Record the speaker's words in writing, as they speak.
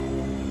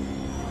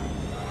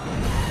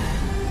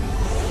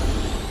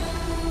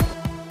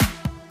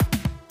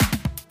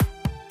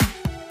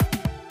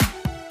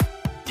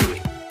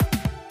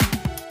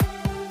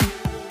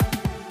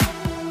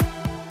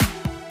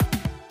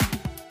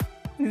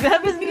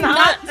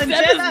not a Seb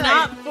Jedi. is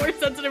not force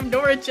sensitive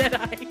nor a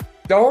Jedi.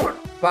 Don't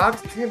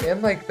box him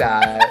in like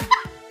that.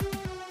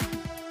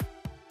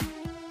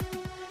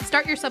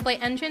 Start your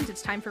sublight engines.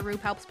 It's time for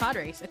Rube Helps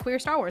Podrace, a queer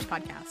Star Wars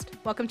podcast.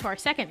 Welcome to our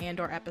second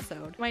Andor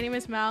episode. My name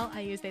is Mel. I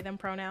use they, them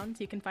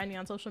pronouns. You can find me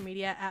on social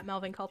media at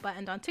Melvin Culpa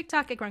and on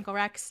TikTok at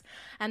GrunkleRex.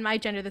 And my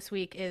gender this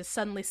week is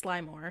Suddenly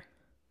Slymore.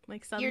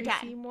 Like Suddenly You're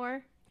done.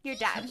 Seymour. You're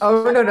done.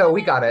 Oh, no,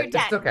 we got You're it.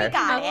 done. It's okay. We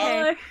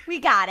got it. We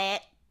got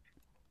it.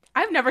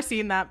 I've never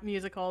seen that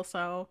musical,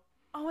 so...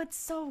 Oh, it's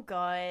so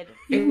good.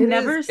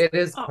 It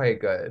is quite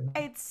good.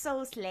 It's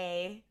so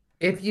slay.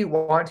 If you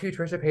want to,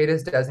 Trisha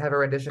Paytas does have a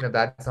rendition of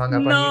that song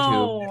up on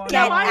YouTube.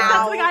 Get why is that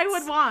out. something I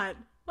would want?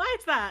 Why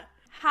is that?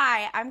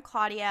 Hi, I'm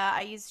Claudia.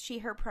 I use she,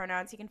 her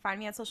pronouns. You can find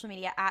me on social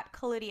media at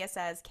Kaludia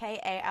Says,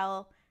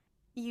 Kaludia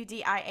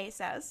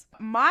Says.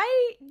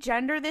 My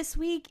gender this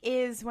week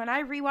is when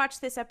I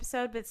rewatched this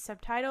episode with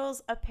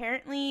subtitles,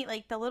 apparently,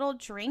 like, the little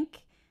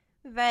drink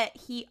that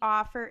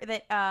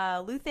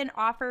Luthen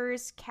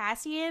offers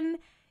Cassian,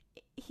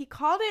 he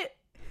called it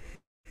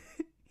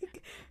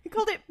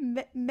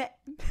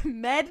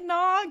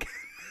Mednog.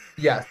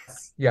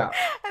 Yes, yeah.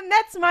 And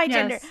that's my Yes.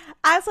 gender.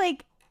 I was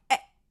like,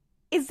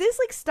 is this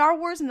like Star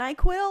Wars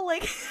NyQuil?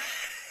 Like,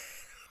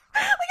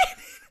 I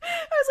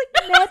was like,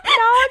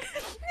 Mednog?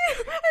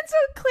 And so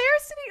Claire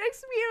sitting next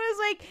to me and was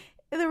like,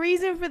 the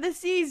reason for the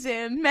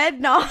season,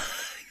 Mednog.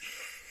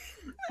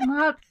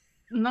 Not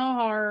no. I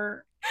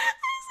was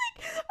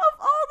like, of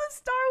all the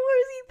Star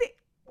Wars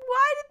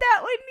why did that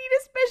one need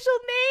a special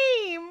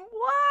name?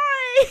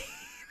 Why?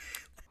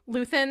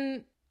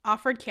 Luthen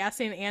offered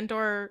Cassian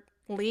Andor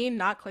lean,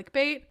 not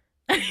clickbait.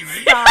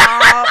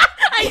 Stop.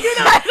 I did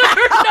that to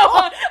hurt.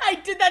 No, I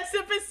did that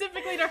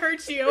specifically to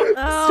hurt you.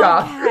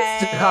 Stop.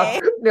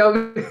 Okay.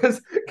 No,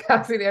 because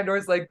Cassian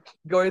Andor's like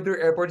going through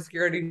airport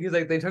security. He's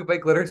like, they took my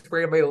glitter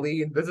spray and my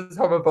lean. This is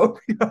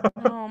homophobia.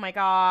 Oh my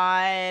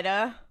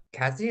god.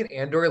 Cassian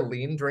Andor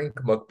lean drink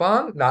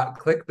mukbang, not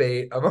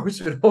clickbait,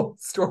 emotional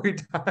story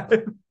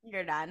time.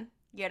 You're done.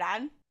 You're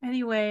done.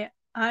 Anyway,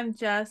 I'm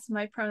Jess.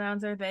 My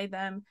pronouns are they,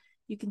 them.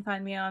 You can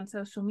find me on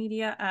social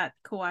media at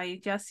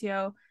Kawaii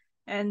Jessio.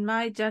 And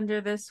my gender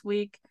this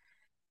week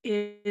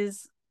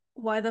is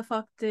why the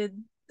fuck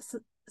did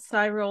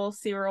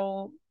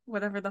Cyril,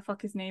 whatever the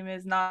fuck his name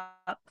is, not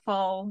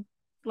fall,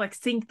 like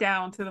sink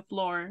down to the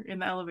floor in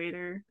the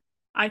elevator?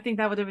 I think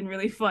that would have been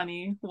really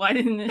funny. Why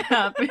didn't it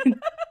happen?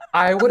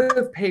 I would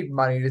have paid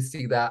money to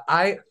see that.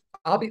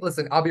 I'll be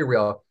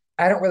real.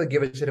 I don't really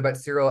give a shit about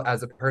Cyril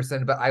as a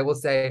person, but I will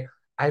say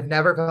I've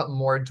never felt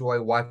more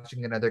joy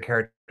watching another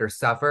character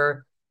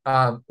suffer.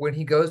 When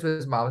he goes to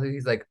his mom,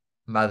 he's like,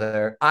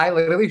 "Mother," I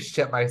literally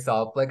shit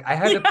myself. Like, I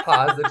had to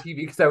pause the TV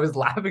because I was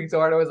laughing so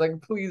hard. I was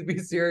like, please be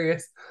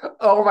serious.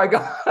 Oh my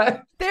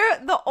god.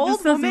 The old This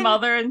says woman,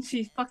 mother, and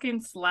she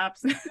fucking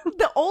slaps him.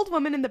 the old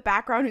woman in the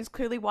background who's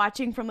clearly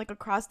watching from like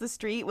across the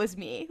street was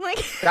me.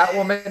 Like That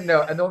woman,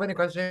 no, and the woman in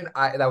question,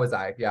 that was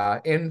I, yeah.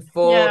 In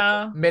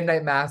full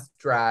midnight mass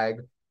drag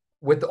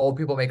with the old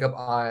people makeup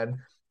on,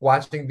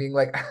 watching, being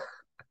like,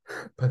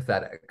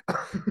 pathetic.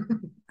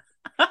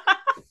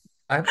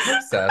 I'm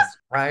obsessed.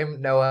 I'm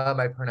Noah.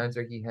 My pronouns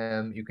are he,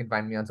 him. You can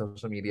find me on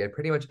social media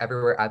pretty much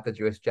everywhere at the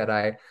Jewish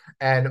Jedi.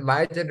 And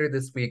my gender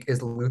this week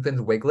is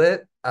Luthen's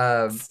wiglet.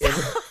 In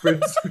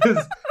reference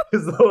to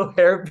his little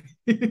hair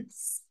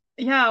piece.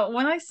 Yeah,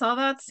 when I saw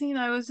that scene,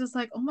 I was just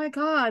like, "Oh my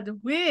god,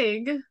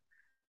 wig!"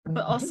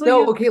 But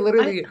also, okay,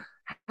 literally.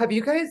 Have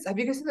you guys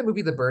seen the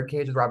movie The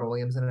Birdcage with Robin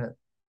Williams in it?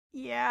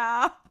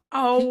 yeah.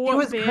 Oh,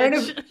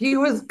 he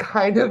was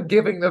kind of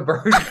giving the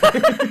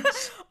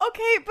Birdcage.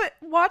 Okay, but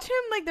watch him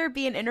like there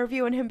be an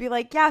interview and him be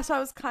like, yeah,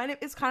 so it's kind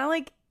of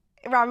like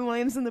Robin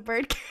Williams in The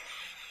Bird.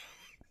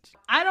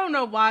 I don't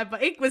know why,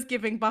 but it was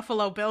giving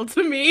Buffalo Bill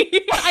to me.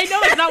 I know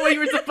it's not what you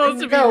were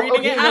supposed to be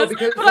reading it as,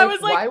 because, but I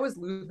was like, why was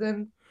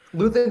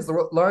Luthen's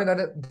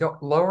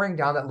lowering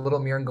down that little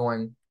mirror and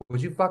going,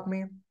 "Would you fuck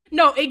me?"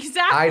 No,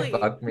 exactly. I'd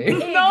fuck me.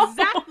 No,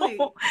 exactly.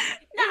 No.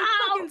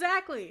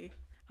 Exactly.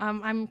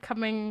 I'm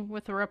coming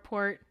with a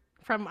report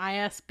from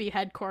ISB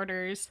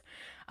headquarters.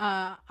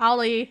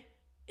 Ollie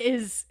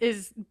is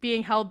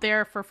being held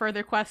there for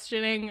further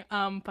questioning,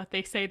 but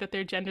they say that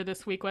their gender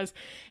this week was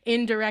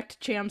indirect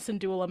Cham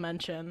Syndulla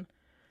mention.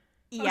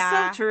 Yeah.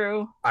 That's so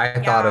true. I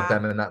thought of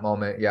them in that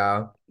moment,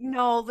 yeah.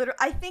 No, literally,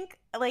 I think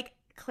like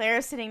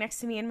Claire sitting next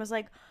to me and was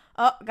like,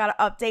 "Oh, gotta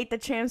update the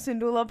Cham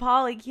Syndulla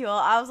polycule."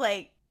 I was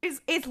like,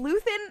 "Is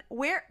Luthen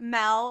where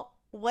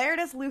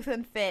does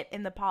Luthen fit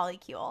in the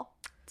polycule?"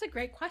 That's a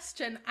great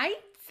question. I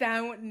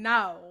don't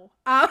know.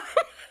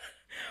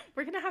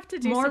 We're gonna have to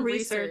do More some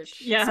research.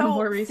 research. Yeah, So,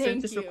 more research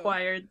thank is you.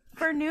 required.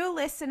 For new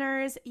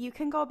listeners, you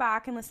can go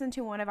back and listen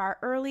to one of our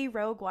early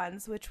Rogue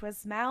Ones, which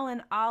was Mel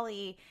and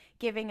Ollie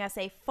giving us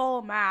a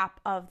full map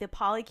of the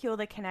polycule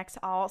that connects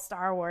all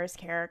Star Wars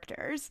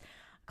characters,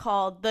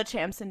 called the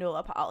Cham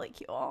Syndulla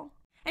polycule.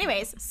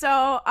 Anyways,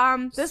 so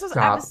this was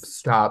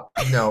Stop.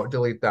 No,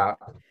 delete that.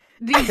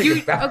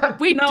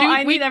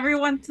 I need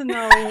everyone to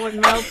know what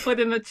Mel put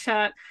in the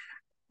chat.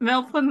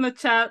 Mel put in the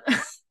chat,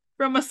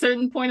 from a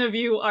certain point of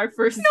view, our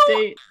first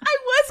date. I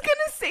was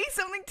gonna say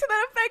something to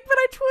that effect, but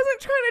I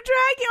wasn't trying to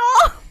drag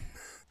y'all.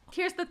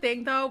 Here's the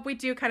thing, though. We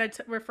do kind of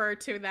refer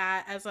to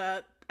that as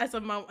a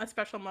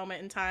special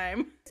moment in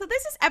time. So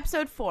this is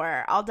episode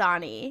 4,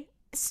 Aldhani.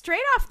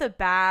 Straight off the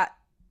bat,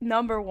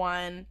 number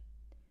 1,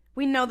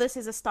 we know this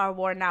is a Star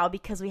Wars now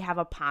because we have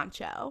a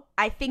poncho.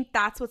 I think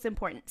that's what's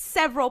important.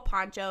 Several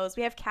ponchos.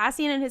 We have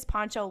Cassian in his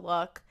poncho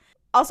look.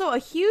 Also, a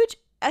huge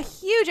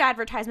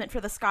advertisement for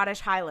the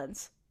Scottish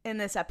Highlands in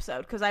this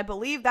episode, because I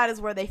believe that is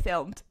where they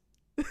filmed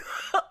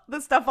the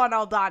stuff on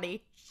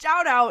Aldhani.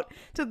 Shout out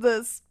to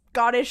the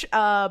Scottish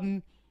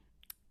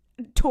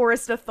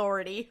tourist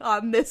authority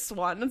on this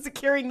one,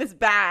 securing this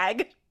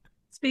bag.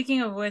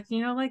 Speaking of which,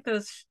 like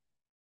those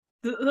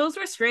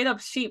were straight up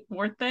sheep,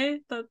 weren't they?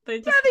 That they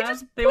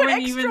just they put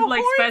weren't extra even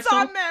like horns special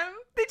on them.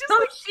 They just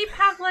Some sheep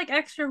have like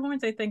extra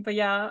horns, I think, but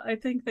yeah, I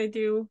think they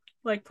do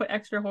like put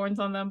extra horns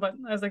on them. But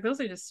I was like, those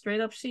are just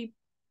straight up sheep.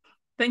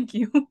 Thank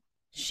you.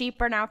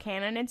 Sheep are now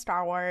canon in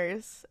Star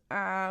Wars.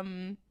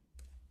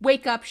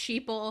 Wake up,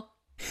 sheeple.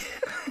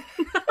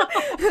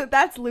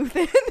 That's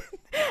Luthen.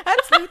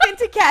 That's Luthen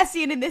to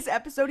Cassian in this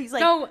episode. He's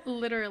like, no,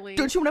 literally.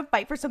 Don't you want to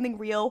fight for something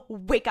real?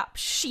 Wake up,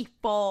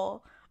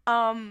 sheeple.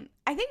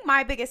 I think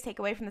my biggest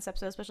takeaway from this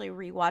episode, especially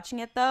rewatching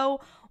it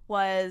though,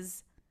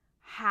 was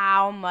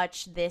how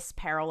much this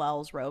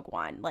parallels Rogue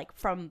One, like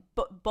from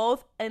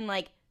both in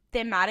like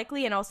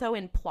thematically and also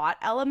in plot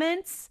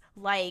elements.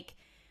 Like,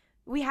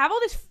 we have all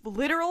this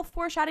literal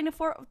foreshadowing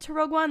to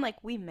Rogue One. Like,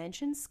 we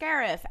mentioned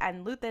Scarif,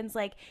 and Luthen's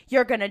like,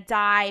 you're gonna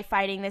die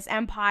fighting this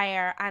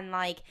empire, and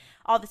like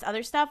all this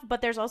other stuff.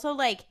 But there's also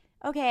like,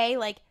 okay,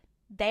 like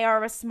they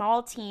are a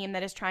small team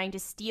that is trying to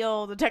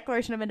steal the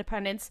Declaration of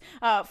Independence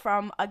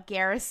from a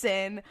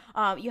garrison.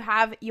 You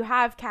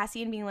have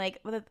Cassian being like,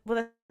 with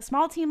a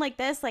small team like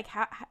this, like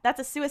that's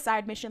a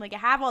suicide mission. Like, you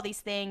have all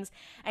these things,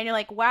 and you're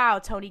like, wow,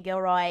 Tony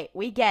Gilroy,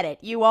 we get it.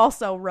 You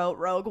also wrote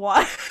Rogue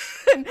One.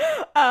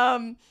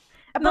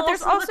 But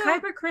there's also the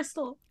Kyber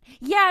crystal.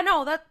 Yeah,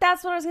 no,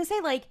 that's what I was gonna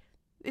say. Like,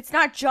 it's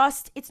not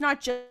just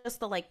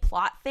the like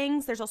plot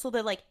things. There's also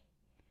the like,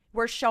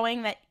 we're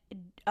showing that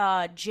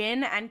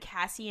Jyn and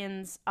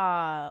Cassian's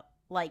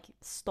like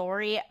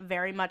story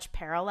very much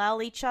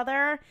parallel each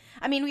other.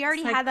 I mean, we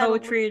already had that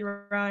poetry and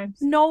rhymes.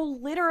 No,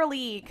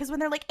 literally, because when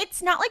they're like,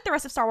 it's not like the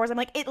rest of Star Wars, I'm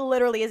like, it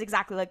literally is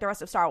exactly like the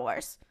rest of Star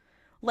Wars.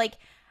 Like,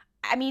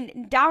 I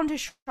mean, down to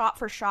shot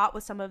for shot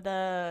with some of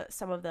the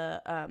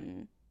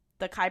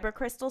Kyber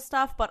crystal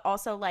stuff, but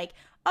also like,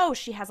 oh,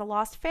 she has a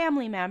lost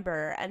family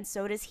member, and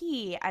so does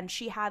he, and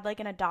she had like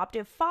an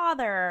adoptive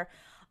father,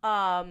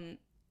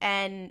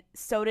 and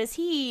so does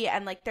he,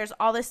 and like there's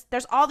all this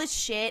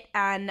shit,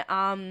 and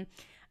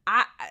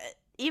I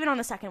even on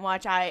the second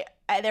watch, I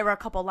there were a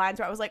couple lines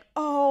where I was like,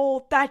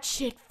 oh, that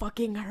shit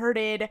fucking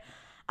hurted.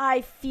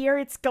 I fear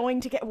it's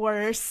going to get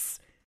worse.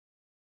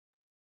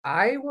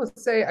 I will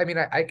say, I mean,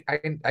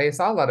 I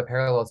saw a lot of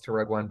parallels to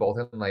Rogue One, both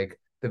in like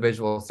the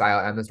visual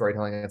style and the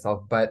storytelling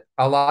itself. But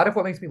a lot of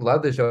what makes me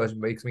love the show is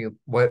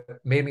what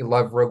made me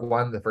love Rogue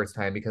One the first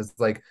time, because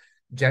like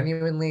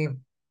genuinely,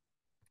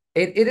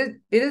 it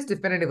is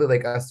definitively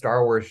like a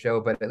Star Wars show,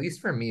 but at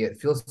least for me, it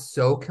feels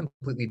so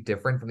completely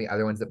different from the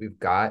other ones that we've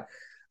got.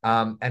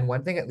 And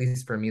one thing, at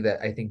least for me,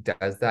 that I think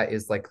does that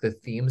is like the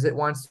themes it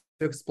wants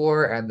to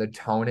explore and the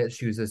tone it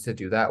chooses to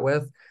do that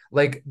with.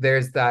 Like,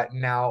 there's that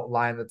now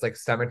line that's like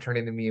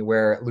semi-turning to me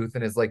where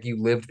Luthen is like,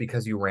 you lived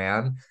because you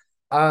ran.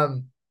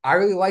 I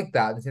really like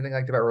that. The same thing I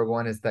liked about Rogue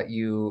One is that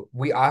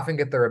we often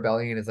get the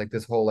rebellion as like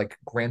this whole like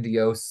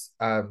grandiose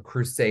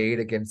crusade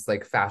against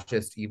like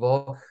fascist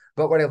evil.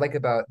 But what I like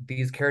about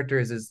these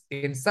characters is,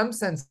 in some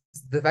sense,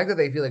 the fact that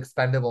they feel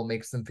expendable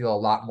makes them feel a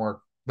lot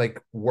more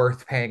like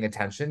worth paying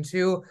attention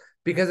to,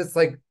 because it's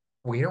like,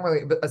 we don't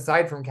really,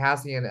 aside from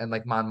Cassian and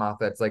like Mon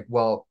Mothma, it's like,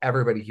 well,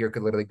 everybody here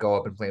could literally go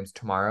up in flames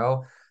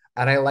tomorrow.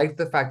 And I like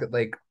the fact that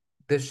like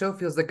this show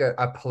feels like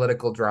a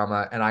political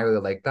drama, and I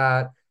really like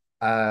that.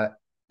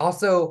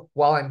 Also,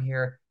 while I'm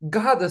here,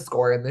 God, the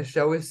score in this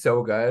show is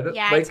so good.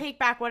 Yeah, like, I take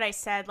back what I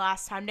said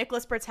last time.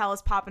 Nicholas Bertel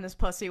is popping his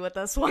pussy with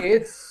this one.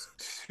 It's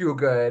too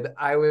good.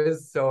 I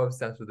was so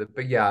obsessed with it.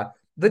 But yeah,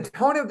 the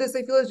tone of this,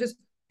 I feel, is just,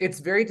 it's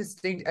very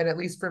distinct. And at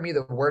least for me,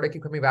 the word I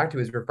keep coming back to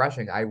is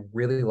refreshing. I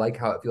really like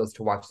how it feels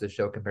to watch this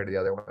show compared to the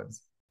other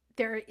ones.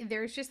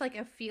 There's just like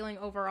a feeling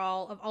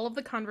overall of all of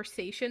the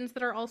conversations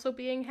that are also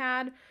being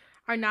had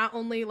are not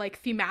only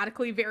like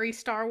thematically very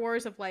Star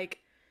Wars, of like,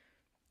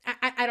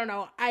 I don't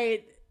know,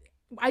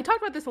 I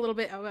talked about this a little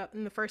bit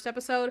in the first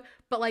episode,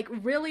 but like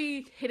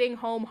really hitting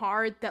home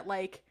hard that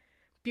like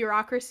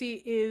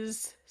bureaucracy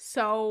is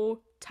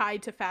so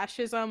tied to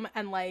fascism,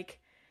 and like,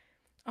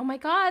 oh my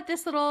god,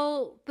 this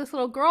little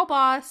girl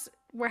boss,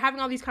 we're having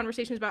all these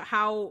conversations about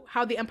how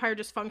the empire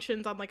just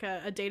functions on like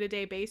a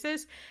day-to-day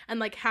basis, and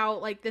like how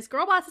like this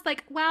girl boss is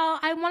like, well,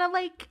 I want to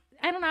like,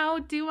 I don't know,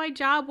 do my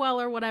job well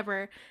or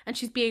whatever, and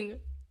she's being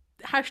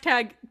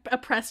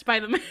 #oppressed by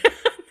the man.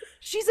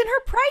 She's in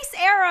her Price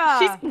era.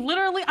 She's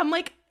literally, I'm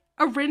like,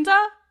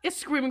 Arinda is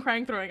screaming,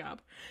 crying, throwing up.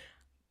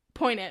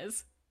 Point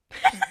is,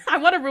 I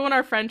want to ruin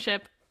our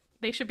friendship.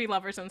 They should be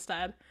lovers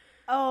instead.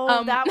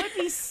 Oh, that would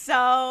be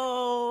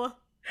so...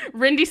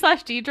 Rindy /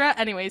 Deidre.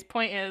 Anyways,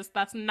 point is,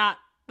 that's not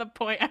the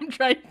point I'm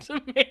trying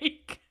to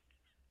make.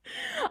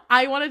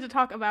 I wanted to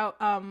talk about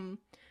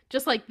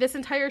just like this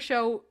entire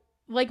show,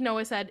 like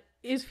Noah said,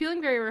 is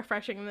feeling very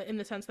refreshing in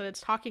the sense that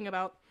it's talking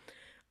about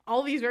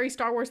all these very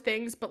Star Wars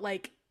things, but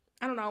like,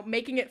 I don't know,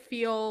 making it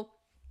feel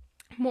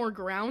more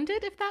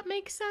grounded, if that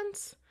makes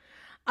sense.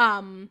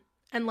 And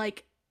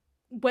like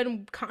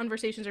when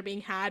conversations are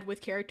being had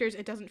with characters,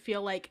 it doesn't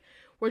feel like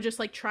we're just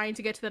like trying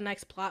to get to the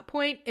next plot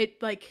point.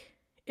 It like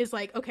is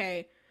like,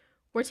 okay,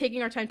 we're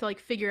taking our time to like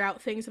figure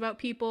out things about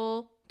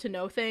people, to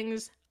know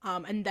things,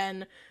 and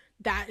then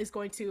that is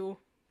going to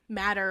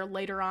matter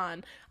later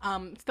on.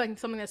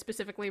 Something that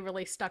specifically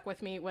really stuck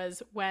with me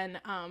was when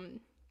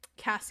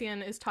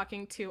Cassian is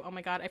talking to, oh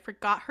my god, I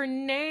forgot her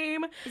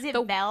name. Is it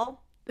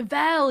Vel?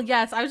 Vel,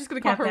 yes. I was just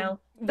gonna call her Vel.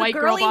 White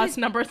Girl Boss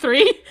number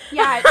 3.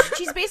 Yeah,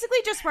 she's basically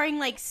just wearing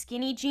like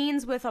skinny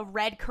jeans with a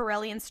red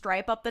Corellian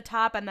stripe up the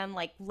top and then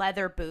like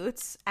leather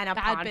boots and a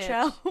Bad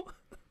poncho.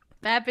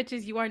 Bad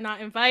bitches, you are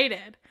not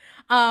invited.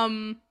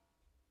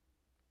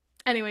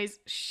 Anyways,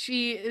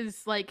 she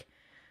is like,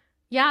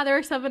 yeah, there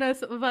are 7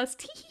 of us.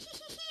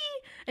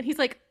 And he's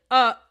like,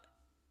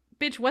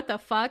 bitch, what the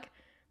fuck?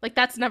 Like,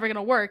 that's never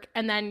gonna work.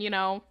 And then,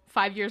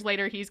 5 years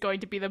later, he's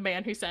going to be the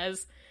man who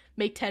says,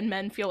 make 10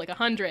 men feel like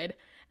 100.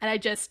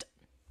 And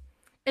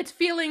it's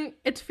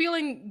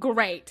feeling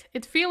great.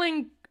 It's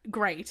feeling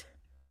great.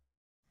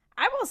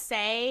 I will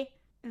say,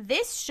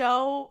 this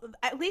show,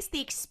 at least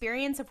the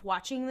experience of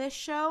watching this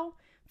show,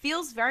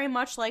 feels very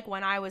much like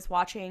when I was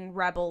watching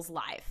Rebels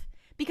live.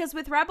 Because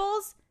with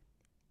Rebels,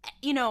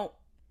 you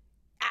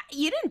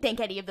didn't think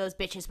any of those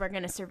bitches were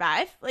gonna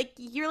survive. Like,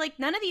 you're like,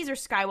 none of these are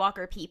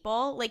Skywalker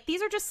people. Like,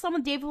 these are just some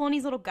of Dave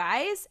Filoni's little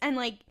guys, and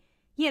like,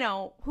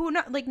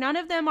 none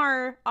of them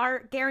are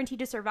guaranteed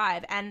to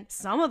survive, and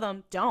some of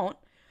them don't.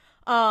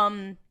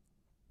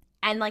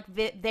 And like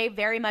they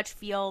very much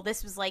feel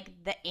this was like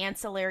the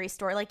ancillary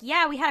story. Like,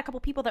 yeah, we had a couple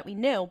people that we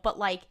knew, but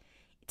like,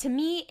 to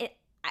me,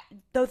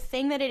 the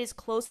thing that it is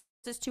closest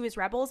to is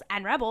Rebels,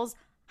 and Rebels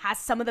has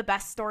some of the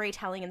best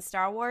storytelling in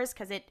Star Wars,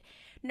 because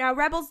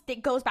Rebels,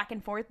 it goes back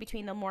and forth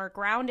between the more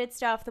grounded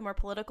stuff, the more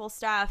political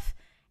stuff,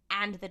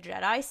 and the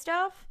Jedi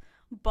stuff.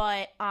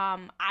 But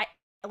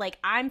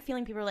I'm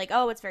feeling people are like,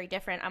 oh, it's very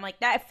different. I'm like,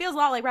 that it feels a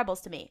lot like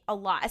Rebels to me, a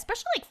lot,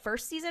 especially like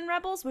first season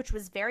Rebels, which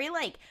was very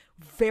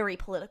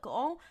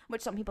political,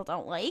 which some people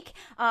don't like.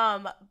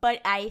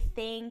 But I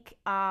think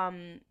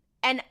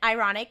and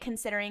ironic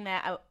considering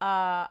that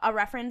a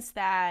reference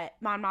that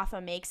Mon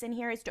Mothma makes in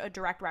here is a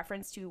direct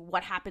reference to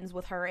what happens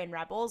with her in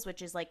Rebels,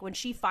 which is like when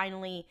she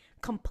finally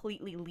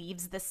completely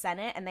leaves the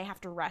Senate and they have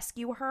to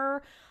rescue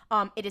her.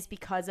 It is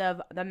because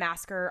of the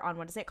massacre on,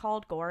 what is it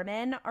called?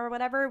 Gorman or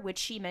whatever, which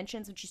she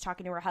mentions when she's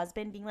talking to her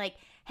husband, being like,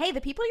 hey,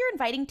 the people you're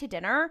inviting to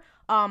dinner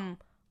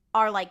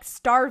are like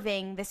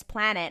starving this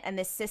planet and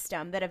this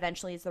system that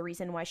eventually is the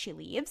reason why she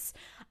leaves.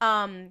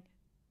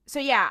 So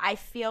yeah, I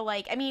feel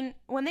like,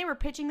 when they were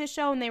pitching this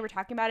show and they were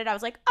talking about it, I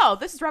was like, oh,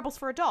 this is Rebels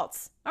for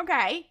adults.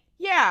 Okay.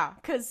 Yeah.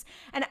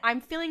 And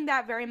I'm feeling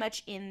that very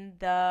much in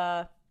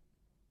the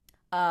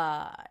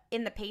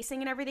pacing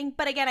and everything.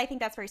 But again, I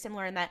think that's very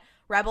similar in that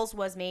Rebels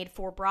was made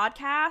for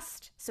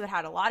broadcast, so it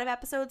had a lot of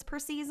episodes per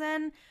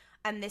season.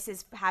 And this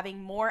is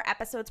having more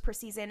episodes per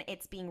season.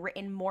 It's being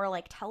written more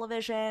like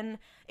television.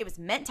 It was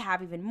meant to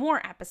have even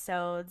more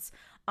episodes.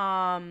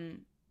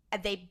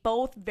 They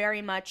both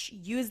very much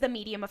use the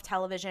medium of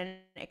television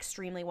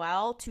extremely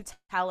well to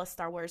tell a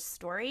Star Wars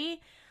story.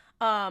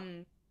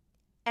 And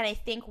I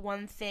think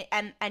one thing,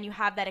 and you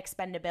have that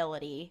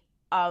expendability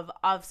of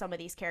some of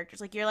these characters.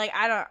 Like, you're like,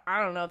 I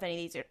don't know if any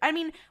of these are,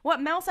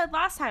 what Mel said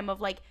last time of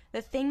like,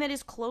 the thing that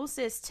is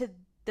closest to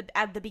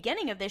at the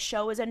beginning of this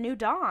show is A New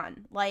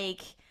Dawn.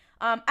 Like,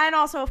 and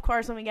also, of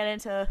course, when we get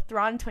into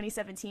Thrawn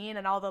 2017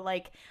 and all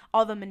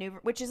the maneuver,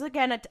 which is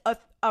again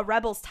a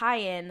Rebels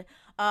tie-in,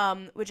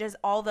 which is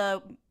all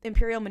the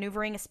Imperial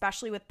maneuvering,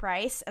 especially with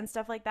Price and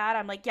stuff like that.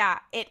 I'm like, yeah,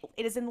 it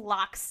is in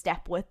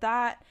lockstep with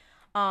that.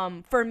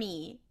 For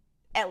me,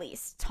 at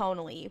least,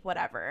 tonally,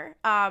 whatever.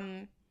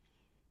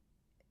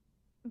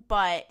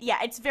 But yeah,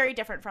 it's very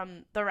different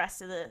from the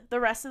rest of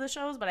the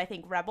shows. But I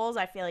think Rebels,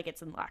 I feel like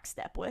it's in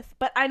lockstep with.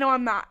 But I know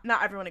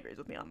not everyone agrees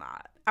with me on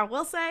that. I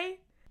will say,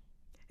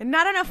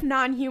 not enough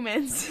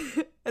non-humans,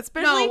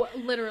 especially. No,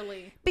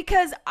 literally.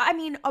 Because,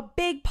 a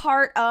big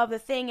part of the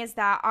thing is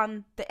that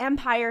on the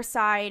Empire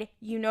side,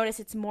 you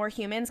notice it's more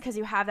humans because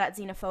you have that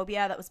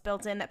xenophobia that was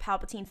built in, that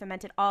Palpatine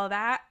fomented, all of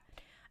that.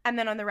 And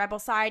then on the Rebel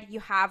side,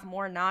 you have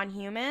more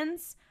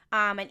non-humans.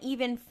 And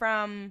even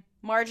from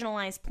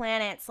marginalized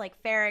planets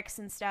like Ferrix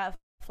and stuff,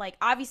 like,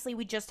 obviously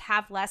we just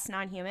have less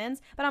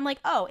non-humans. But I'm like,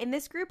 oh, in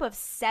this group of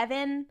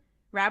 7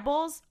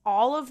 Rebels,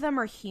 all of them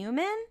are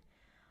human?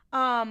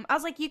 I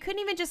was like, you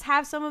couldn't even just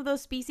have some of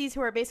those species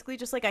who are basically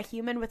just like a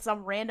human with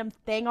some random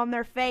thing on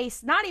their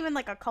face, not even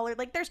like a color.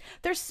 Like,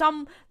 there's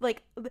some,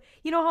 like,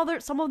 how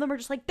some of them are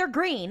just like, they're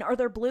green or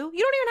they're blue. You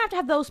don't even have to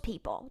have those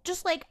people,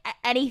 just like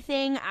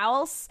anything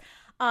else.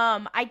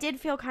 I did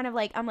feel kind of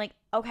like, I'm like,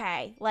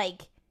 okay,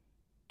 like,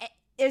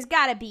 there's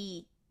gotta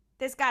be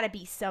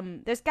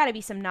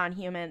some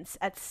non-humans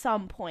at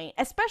some point.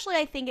 Especially,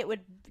 I think it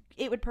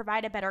would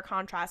provide a better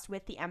contrast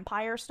with the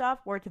Empire stuff,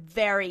 where it's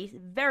very,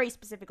 very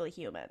specifically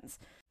humans.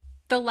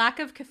 The lack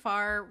of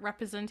Kafar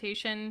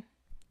representation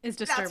is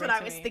disturbing. That's what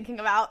I was thinking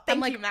about.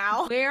 Thank you,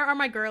 Mal. Where are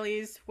my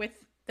girlies with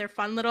their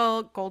fun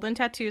little golden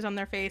tattoos on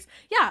their face?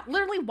 Yeah,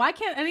 literally, why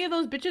can't any of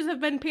those bitches have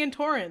been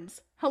Pantorans?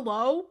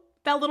 Hello?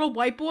 That little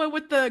white boy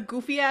with the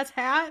goofy ass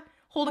hat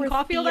holding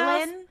Caulfield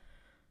ass?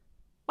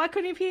 Why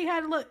couldn't he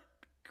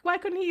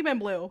have been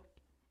blue?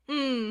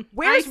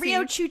 Where's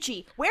Rio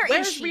Chuchi?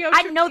 Where's she? Rio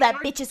I Chuchi? know that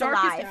bitch is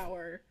alive.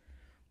 Hour.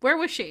 Where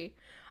was she?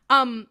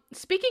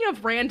 Speaking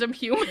of random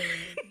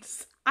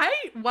humans, I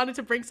wanted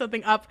to bring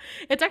something up.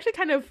 It's actually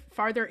kind of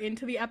farther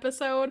into the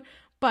episode,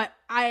 but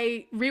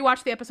I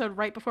rewatched the episode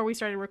right before we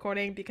started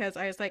recording because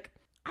I was like,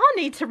 I'll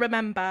need to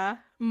remember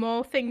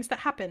more things that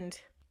happened.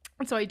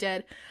 And so I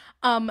did.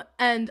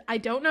 And I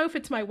don't know if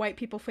it's my white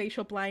people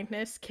facial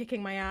blindness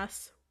kicking my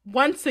ass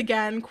once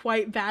again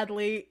quite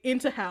badly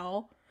into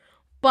hell.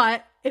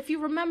 But if you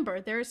remember,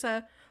 there's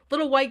a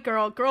little white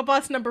girl, white girl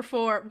boss number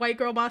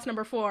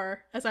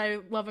 4, as I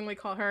lovingly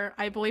call her.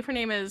 I believe her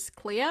name is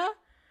Clea.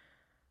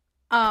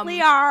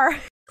 Clear.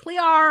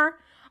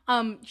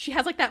 She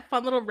has like that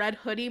fun little red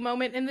hoodie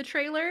moment in the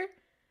trailer.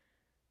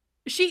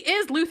 She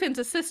is Luthen's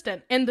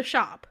assistant in the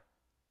shop.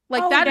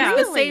 Like, that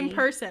is the same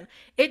person.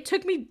 It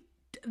took me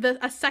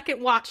a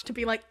second watch to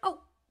be like,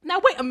 oh,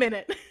 now wait a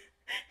minute.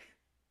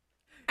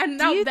 And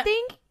now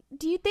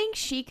do you think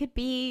she could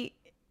be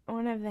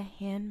one of the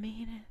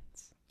handmaidens?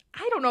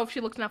 I don't know if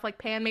she looks enough like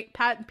Panmaid.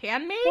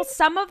 Well,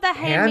 some of the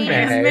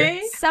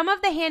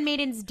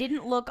handmaidens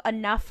didn't look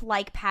enough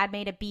like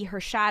Padme to be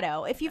her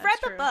shadow. If you've read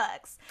the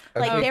books,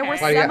 like there were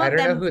some of them. I don't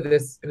know who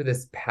this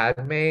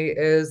Padme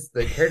is.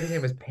 The character's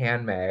name is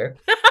Panme.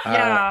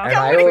 Yeah, and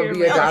I will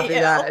be adopting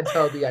that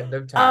until the end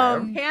of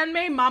time.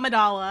 Padme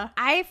Mammadala.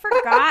 I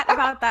forgot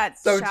about that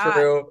so shot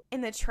true. in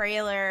the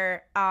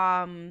trailer.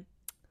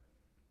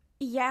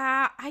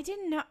 Yeah, I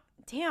didn't know.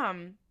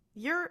 Damn.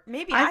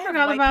 I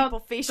forgot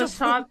about the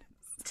shot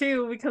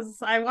too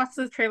because I watched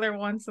the trailer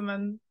once and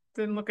then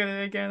didn't look at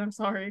it again. I'm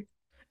sorry.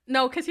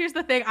 No, because here's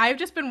the thing. I've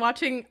been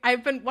watching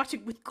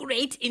with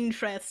great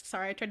interest.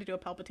 Sorry, I tried to do a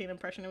Palpatine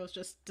impression. It was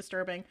just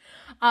disturbing.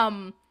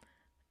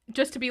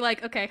 Just to be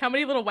like, okay, how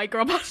many little white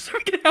girl bosses are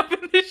we gonna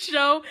have in this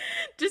show?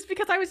 Just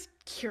because I was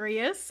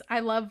curious.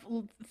 I love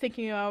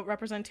thinking about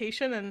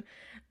representation and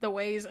the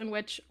ways in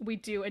which we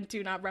do and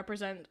do not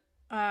represent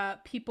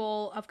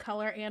people of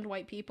color and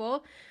white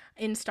people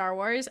in Star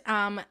Wars.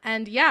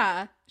 And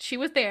yeah, she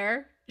was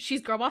there.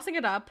 She's girl bossing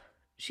it up.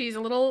 She's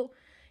a little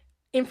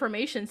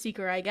information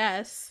seeker, I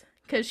guess,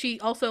 because she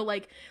also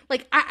like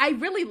I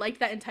really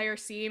liked that entire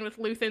scene with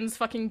Luthen's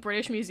fucking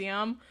British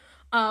Museum,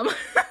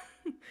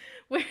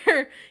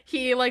 where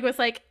he like was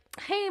like,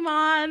 hey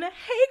Mon,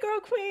 hey girl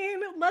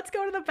queen, let's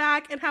go to the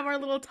back and have our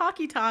little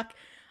talkie talk.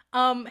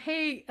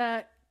 Hey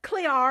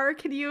Clear,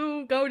 can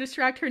you go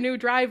distract her new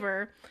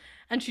driver?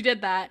 And she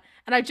did that.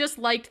 And I just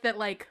liked that,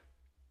 like,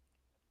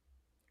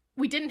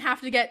 we didn't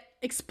have to get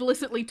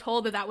explicitly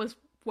told that was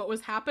what was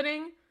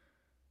happening.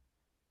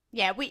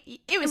 Yeah,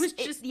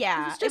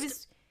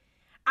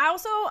 I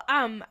also,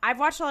 I've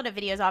watched a lot of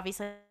videos,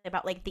 obviously,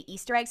 about, like, the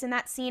Easter eggs in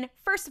that scene.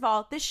 First of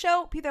all, this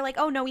show, people are like,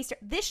 oh, no Easter.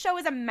 This show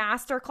is a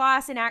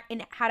masterclass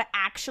in how to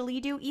actually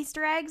do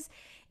Easter eggs,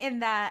 in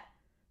that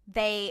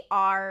they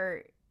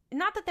are...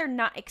 Not that they're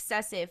not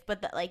excessive,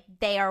 but that, like,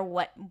 they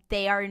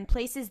are in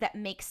places that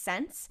make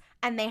sense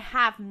and they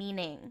have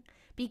meaning.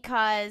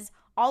 Because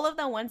all of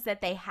the ones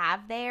that they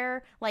have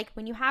there, like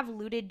when you have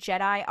looted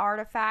Jedi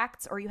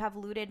artifacts or you have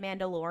looted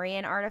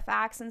Mandalorian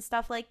artifacts and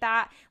stuff like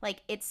that,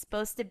 like it's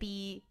supposed to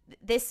be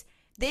this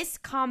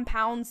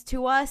compounds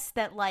to us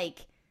that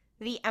like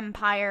the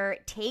Empire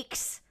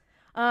takes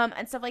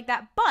and stuff like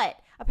that. But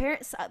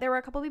apparently there were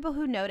a couple people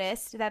who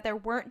noticed that there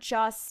weren't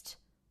just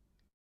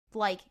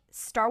like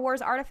Star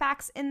Wars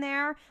artifacts in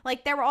there.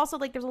 Like there were also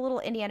like there's a little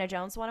Indiana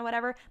Jones one or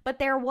whatever, but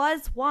there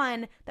was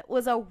one that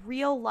was a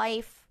real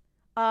life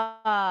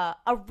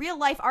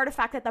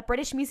artifact that the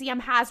British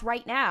Museum has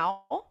right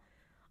now.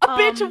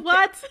 Bitch,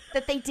 what?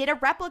 That they did a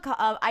replica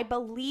of. I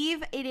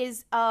believe it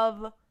is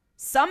of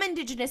some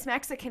indigenous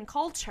Mexican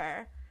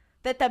culture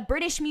that the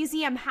British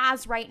Museum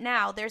has right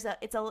now.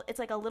 It's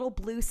like a little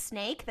blue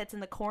snake that's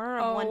in the corner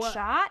of one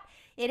shot.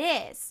 It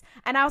is.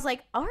 And I was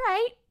like, all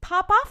right,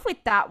 pop off with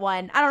that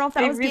one. I don't know if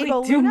that was really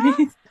Diego Luna.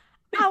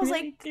 I was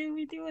really like, do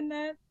we doing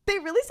that? They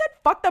really said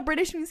fuck the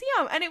British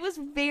Museum. And it was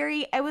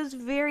very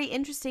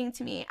interesting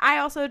to me. I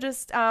also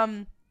just,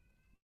 the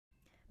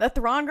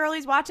Thrawn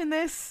girlies watching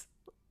this,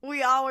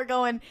 we all were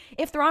going,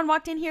 if Thrawn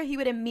walked in here, he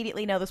would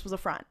immediately know this was a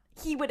front.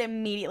 He would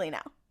immediately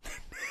know.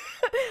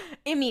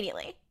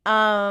 Immediately.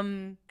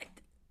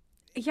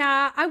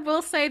 Yeah, I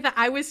will say that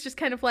I was just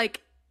kind of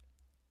like,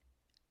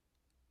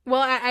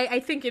 well,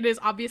 I think it is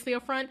obviously a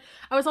front.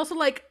 I was also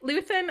like,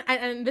 Luthen,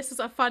 and this is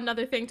a fun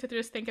other thing to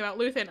just think about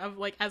Luthen, of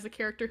like, as a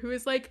character who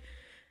is like,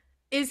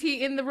 is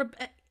he in the,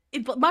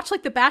 much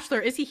like The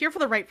Bachelor, is he here for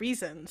the right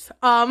reasons?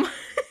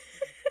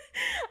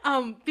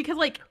 Because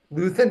like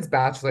Luthen's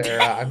Bachelor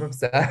era. I'm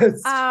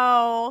obsessed.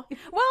 Oh,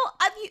 well,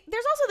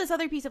 there's also this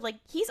other piece of like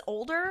he's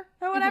older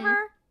or whatever.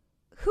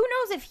 Who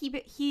knows if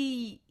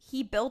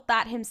he built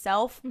that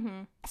himself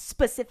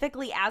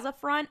specifically as a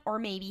front, or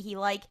maybe he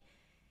like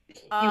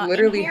He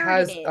literally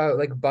has inherited it.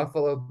 like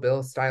Buffalo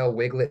Bill style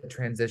wiglet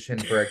transition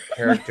for a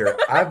character.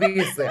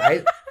 Obviously,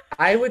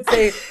 I would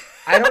say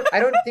I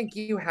don't think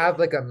you have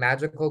like a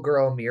magical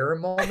girl mirror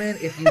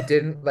moment if you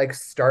didn't like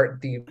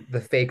start the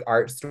fake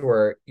art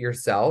store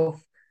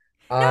yourself.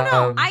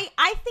 No,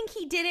 I think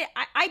he did it.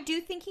 I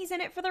do think he's in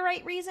it for the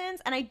right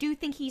reasons, and I do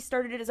think he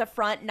started it as a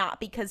front, not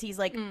because he's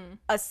like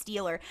a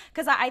stealer.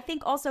 Because I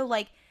think also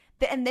like,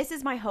 and this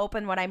is my hope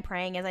and what I'm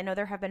praying is I know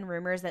there have been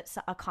rumors that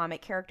a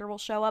comic character will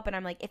show up, and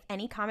I'm like, if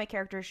any comic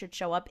character should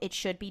show up, it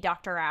should be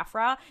Dr.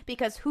 Aphra,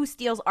 because who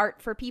steals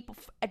art for people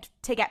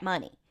to get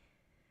money?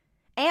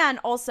 And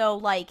also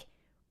like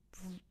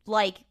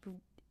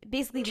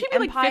basically she'd the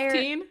be Empire. like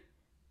 15.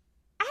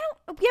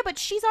 Yeah, but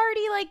she's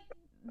already like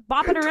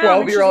bopping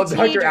around. 12-year-old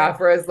Dr.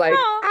 Aphra is like,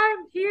 No.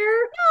 I'm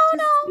here to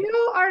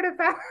steal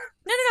artifacts.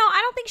 No, I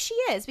don't think she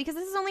is, because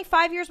this is only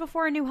 5 years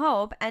before A New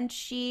Hope, and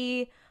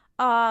she's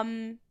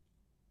already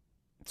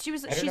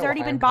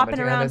been bopping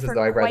around for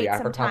quite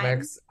some time.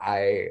 Comics.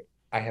 I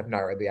have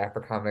not read the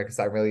Aphra comics.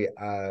 I'm really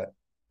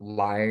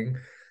lying.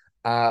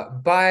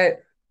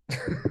 But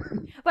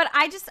But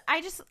I just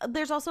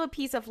there's also a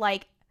piece of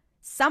like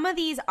some of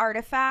these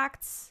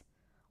artifacts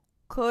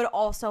could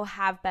also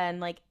have been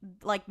like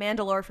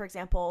Mandalore, for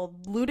example,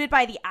 looted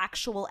by the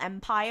actual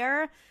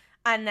Empire,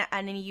 and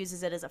he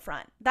uses it as a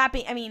front. That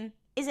be, I mean,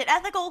 is it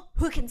ethical?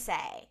 Who can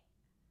say?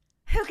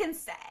 Who can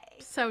say?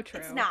 So true.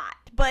 It's not.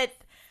 But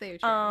so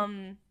true.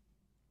 and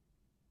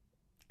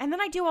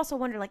then I do also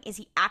wonder, like, is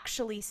he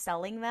actually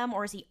selling them,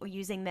 or is he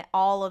using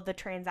all of the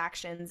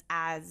transactions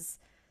as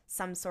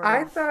some sort of?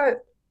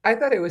 I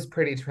thought it was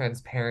pretty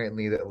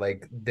transparently that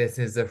like this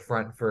is a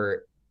front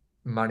for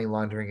money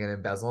laundering and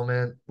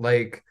embezzlement.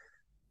 Like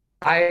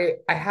I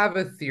have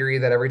a theory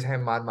that every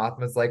time Mon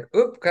Mothma's like,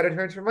 oop, gotta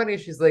transfer money,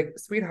 she's like,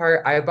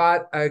 sweetheart, I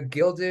bought a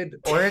gilded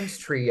orange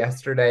tree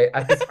yesterday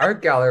at this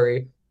art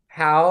gallery.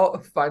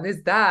 How fun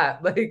is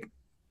that? Like,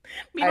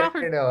 I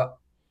don't know.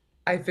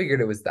 I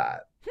figured it was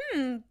that.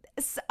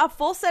 A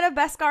full set of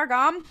Beskar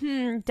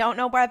Gom? Don't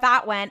know where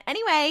that went.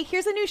 Anyway,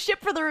 here's a new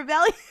ship for the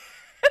rebellion.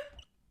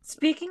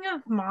 Speaking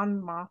of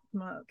Mon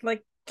Mothma,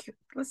 like,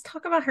 let's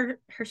talk about her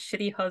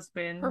shitty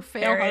husband. Her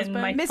failed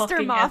husband.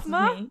 Mr.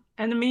 Mothma?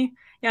 Enemy.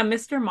 Yeah,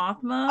 Mr.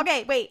 Mothma.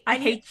 Okay, wait. I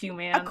hate you,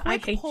 man. I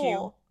hate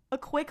you. A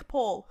quick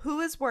poll.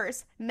 Who is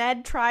worse,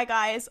 Ned Try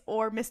Guys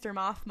or Mr.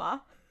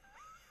 Mothma?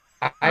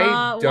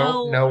 I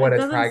don't know what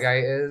a Try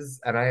Guy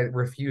is, and I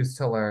refuse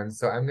to learn,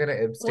 so I'm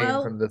gonna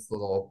abstain from this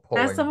little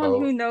polling as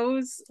someone who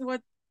knows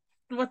what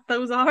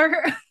those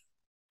are,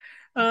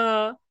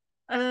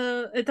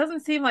 it doesn't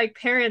seem like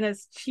Perrin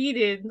has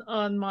cheated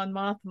on Mon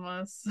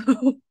Mothma,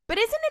 so... But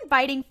isn't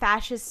inviting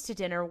fascists to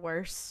dinner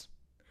worse?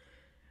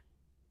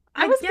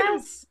 I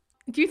guess.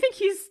 Do you think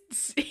he's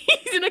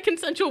in a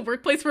consensual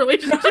workplace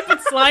relationship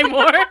with Sly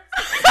Moore?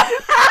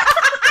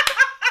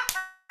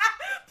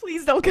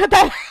 Please don't cut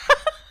that.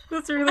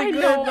 That's really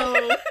good,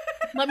 though.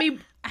 I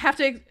have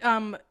to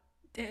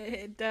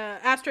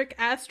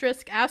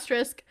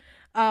asterisk.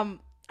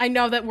 I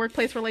know that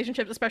workplace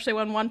relationships, especially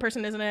when one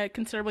person is in a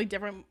considerably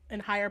different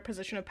and higher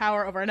position of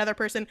power over another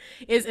person,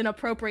 is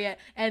inappropriate.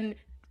 And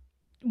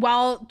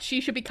while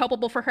she should be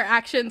culpable for her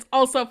actions,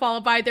 also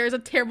followed by there's a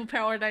terrible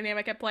power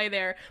dynamic at play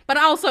there. But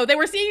also, they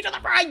were seeing each other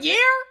for a year?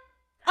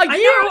 I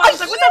was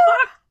like, what the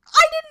fuck?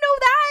 I didn't know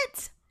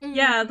that!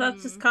 Yeah,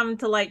 that's just come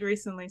to light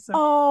recently. So.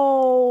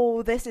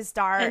 Oh, this is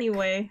dark.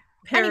 Anyway.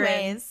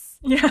 Anyways.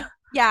 Yeah.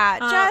 Yeah,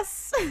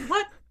 Jess.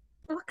 What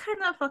kind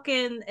of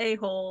fucking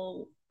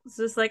a-hole is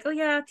just like, oh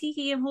yeah,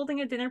 teehee, I'm holding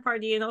a dinner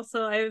party, and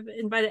also I've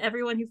invited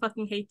everyone who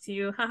fucking hates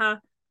you, haha,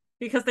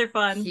 because they're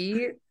fun.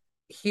 He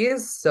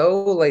is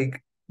so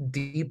like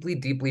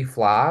deeply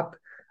flop.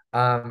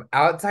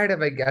 Outside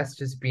of, I guess,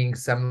 just being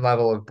some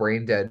level of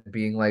brain dead,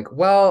 being like,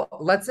 well,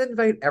 let's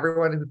invite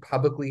everyone who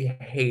publicly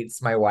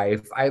hates my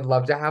wife. I'd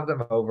love to have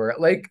them over.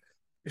 Like,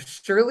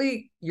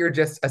 surely you're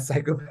just a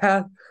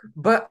psychopath.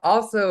 But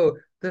also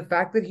the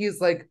fact that he's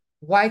like,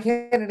 why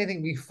can't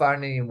anything be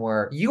fun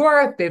anymore? You are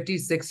a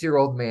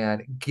 56-year-old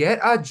man. Get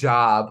a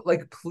job.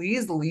 Like,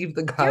 please leave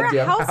the goddamn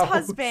You're a house house.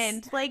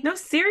 husband. Like, no,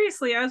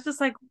 seriously, I was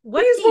just like,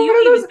 what he's do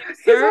you even do,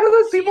 He's sir? one of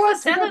those people on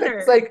She's a TikTok senator.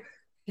 that's like,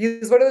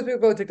 he's one of those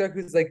people on TikTok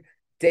who's like,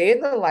 day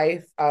in the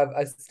life of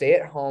a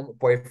stay-at-home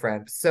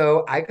boyfriend.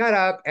 So I got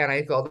up and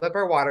I filled up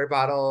our water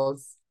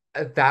bottles.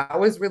 That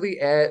was really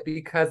it,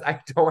 because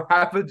I don't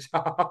have a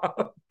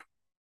job.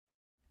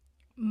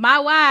 My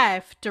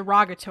wife,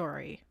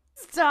 derogatory.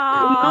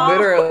 stop.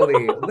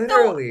 Literally.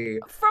 No,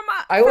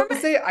 I will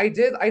say I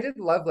did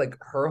love like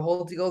her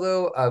whole deal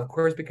though, of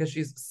course, because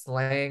she's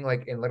slaying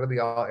like in literally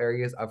all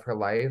areas of her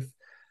life.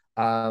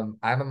 I'm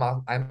a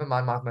Mon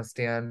Mothma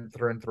stan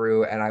through and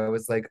through, and I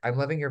was like, I'm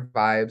loving your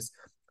vibes.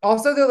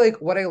 Also, though, like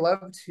what I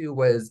loved too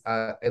was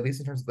at least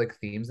in terms of like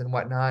themes and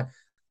whatnot,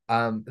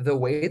 The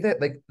way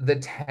that like the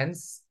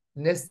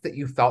tenseness that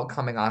you felt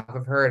coming off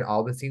of her and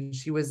all the scenes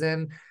she was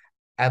in,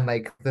 and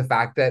like the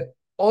fact that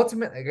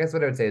ultimately, I guess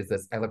what I would say is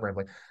this, I love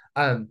rambling.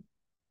 Um,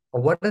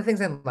 one of the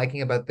things I'm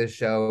liking about this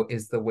show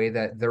is the way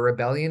that the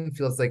rebellion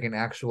feels like an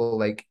actual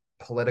like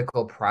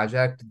political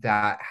project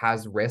that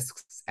has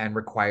risks and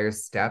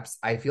requires steps.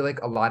 I feel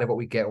like a lot of what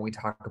we get when we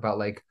talk about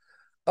like,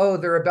 oh,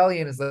 the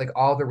rebellion is like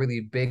all the really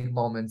big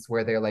moments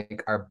where they're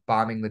like are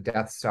bombing the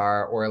Death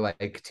Star or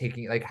like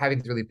taking like having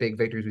these really big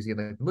victories we see in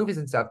the movies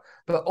and stuff.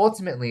 But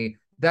ultimately,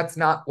 that's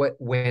not what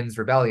wins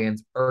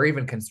rebellions or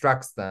even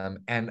constructs them.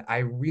 And I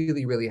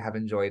really, really have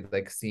enjoyed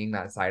like seeing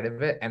that side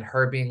of it and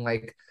her being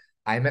like,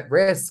 I'm at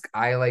risk.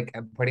 I like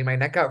am putting my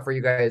neck out for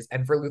you guys.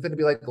 And for Luthen to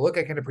be like, look,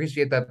 I can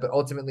appreciate that, but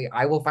ultimately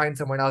I will find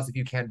someone else if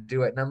you can't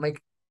do it. And I'm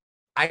like,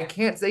 I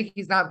can't say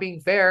he's not being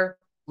fair.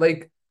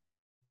 Like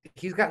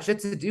he's got shit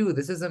to do.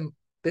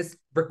 This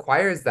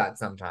requires that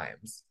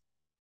sometimes.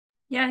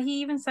 Yeah,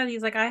 he even said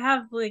he's like, I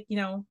have like,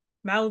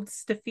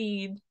 mouths to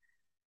feed.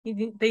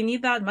 They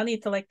need that money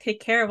to like take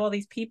care of all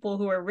these people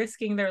who are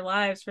risking their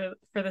lives for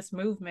this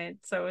movement.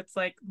 So it's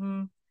like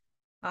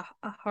a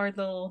hard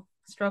little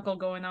struggle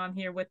going on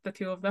here with the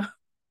two of them.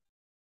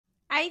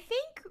 I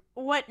think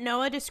what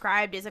Noah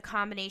described is a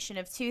combination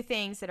of two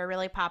things that are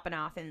really popping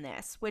off in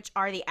this, which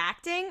are the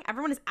acting.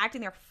 Everyone is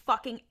acting their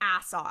fucking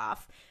ass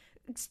off.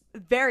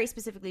 Very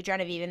specifically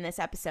Genevieve in this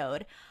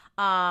episode.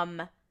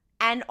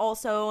 And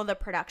also the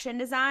production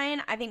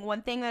design. I think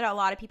one thing that a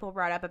lot of people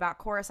brought up about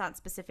Coruscant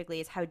specifically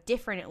is how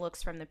different it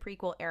looks from the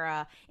prequel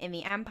era. In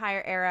the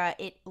Empire era,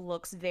 it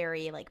looks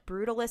very like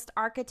brutalist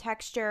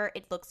architecture.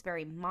 It looks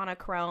very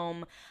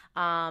monochrome.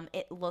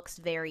 It looks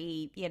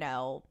very,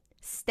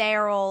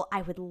 sterile.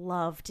 I would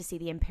love to see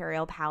the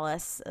Imperial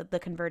Palace, the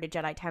converted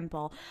Jedi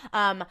Temple.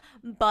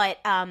 But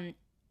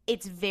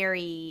it's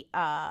very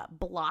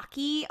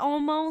blocky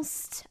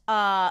almost.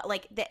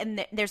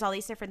 There's all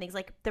these different things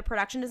like the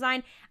production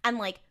design, and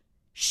like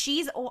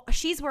she's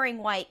wearing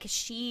white because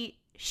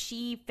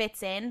she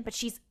fits in, but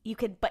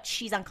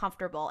she's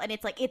uncomfortable, and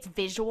it's like it's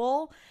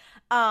visual.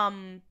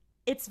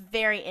 It's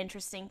very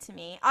interesting to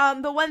me.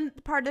 The one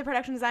part of the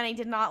production design I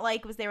did not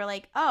like was they were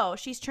like, oh,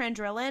 she's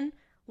Trandrillan.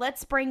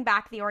 Let's bring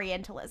back the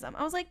Orientalism.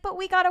 I was like, but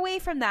we got away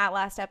from that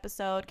last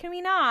episode. Can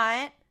we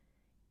not?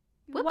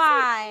 Whoopsie.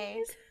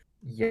 Why?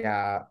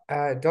 Yeah,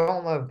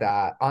 don't love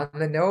that. On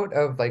the note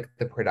of like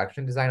the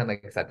production design and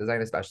like set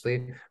design,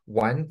 especially,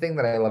 one thing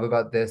that I love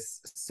about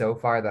this so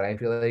far that I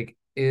feel like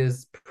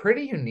is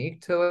pretty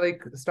unique to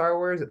like Star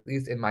Wars, at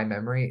least in my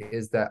memory,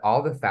 is that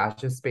all the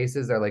fascist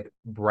spaces are like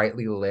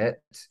brightly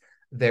lit.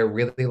 They're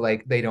really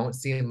like they don't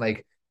seem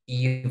like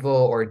evil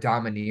or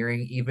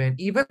domineering, even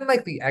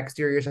like the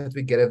exterior shots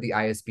we get of the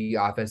ISB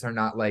office are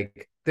not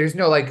like there's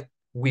no like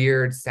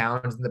weird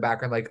sounds in the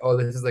background like, oh,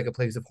 this is like a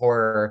place of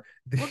horror.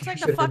 Looks like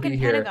the fucking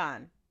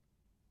Pentagon.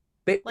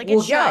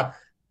 Well, yeah.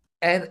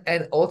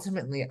 And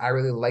ultimately I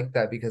really like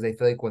that because I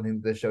feel like one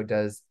thing the show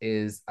does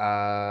is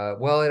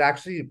it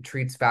actually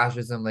treats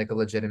fascism like a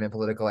legitimate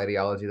political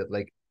ideology that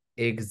like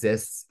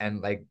exists and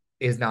like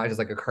is not just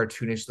like a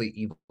cartoonishly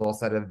evil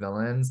set of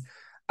villains.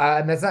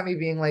 And that's not me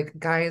being like,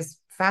 guys,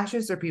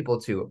 fascists are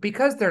people too,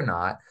 because they're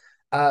not.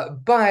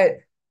 But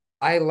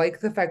I like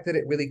the fact that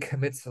it really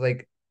commits to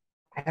like,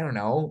 I don't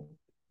know,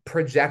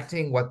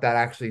 projecting what that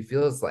actually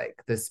feels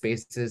like. The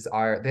spaces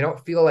they don't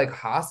feel like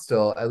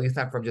hostile, at least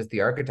not from just the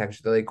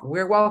architecture. They're like,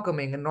 we're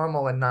welcoming and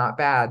normal and not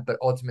bad. But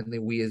ultimately,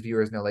 we as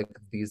viewers know like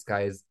these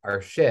guys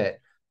are shit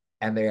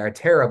and they are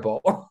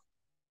terrible.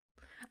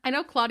 I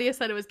know Claudia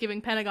said it was giving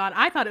Pentagon.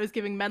 I thought it was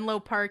giving Menlo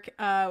Park,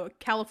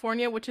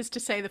 California, which is to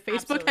say the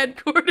Facebook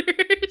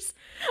headquarters.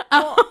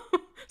 Well,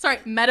 Sorry,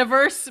 Meta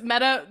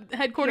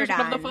headquarters.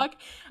 What the fuck?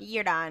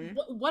 You're done.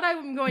 What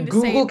I'm going to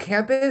Google say.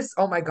 campus?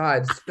 Oh my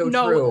God, so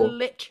no, true.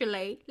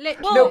 Literally.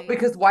 No,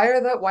 because why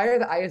are the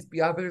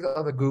ISB officers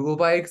on the Google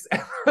bikes?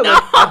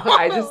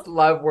 I just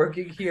love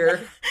working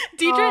here.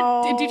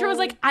 Deidre was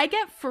like, I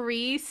get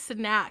free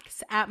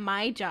snacks at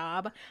my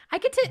job.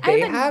 They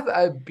have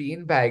a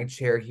beanbag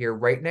chair here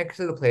right next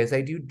to the place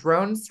I do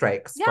drone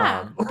strikes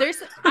from.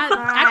 There's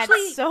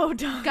actually so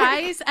dumb.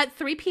 Guys, at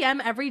 3 p.m.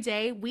 every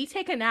day, we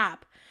take a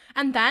nap.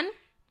 And then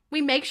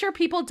we make sure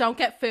people don't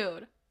get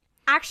food.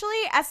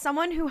 Actually, as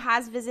someone who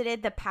has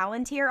visited the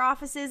Palantir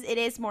offices, it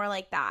is more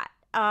like that.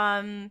 I've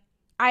been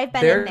in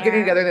there. They're getting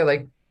together. They're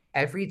like,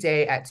 every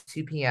day at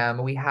 2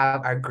 p.m. we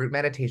have our group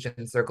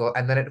meditation circle.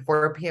 And then at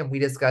 4 p.m. we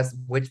discuss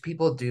which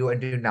people do and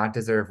do not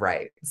deserve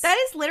rights. That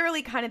is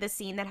literally kind of the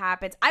scene that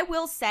happens. I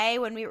will say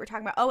when we were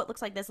talking about, oh, it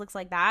looks like this, looks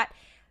like that.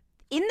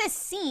 In this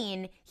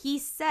scene, he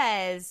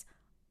says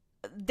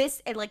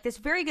this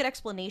very good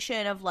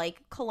explanation of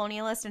like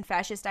colonialist and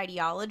fascist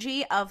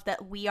ideology of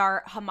that we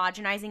are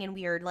homogenizing and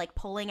we are like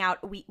pulling out,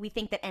 we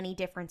think that any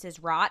difference is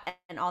rot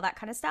and all that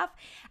kind of stuff.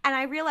 And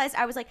I realized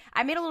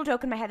I made a little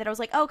joke in my head that I was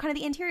like, oh, kind of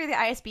the interior of the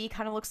ISB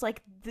kind of looks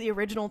like the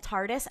original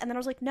TARDIS. And then I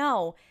was like,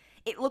 no,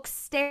 it looks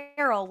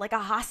sterile like a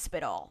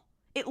hospital.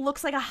 It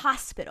looks like a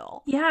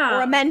hospital Yeah.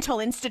 or a mental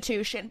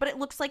institution, but it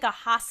looks like a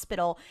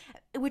hospital,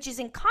 which is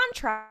in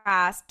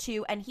contrast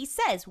to, and he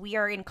says we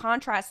are in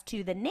contrast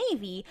to the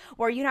Navy,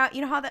 where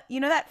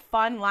that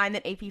fun line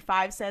that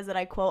AP5 says that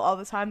I quote all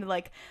the time, that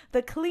like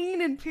the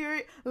clean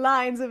imperial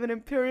lines of an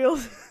imperial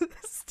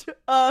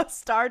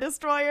star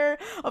destroyer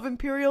of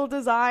imperial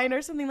design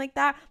or something like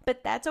that,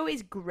 but that's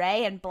always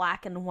gray and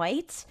black and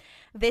white.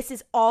 This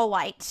is all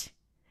white,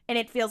 and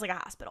it feels like a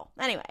hospital.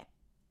 Anyway.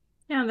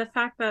 Yeah, and the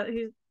fact that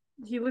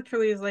he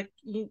literally is like,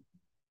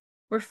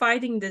 we're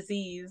fighting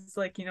disease,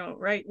 like,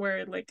 right where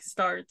it like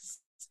starts,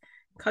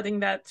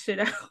 cutting that shit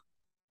out.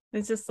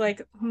 It's just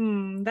like,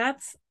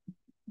 that's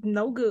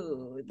no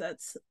good.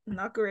 That's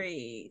not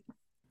great.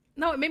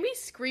 No, it made me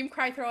scream,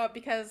 cry, throw up,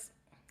 because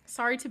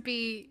sorry to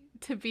be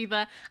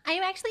the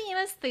I'm actually in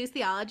a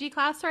sociology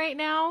class right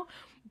now,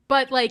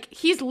 but like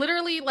he's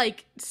literally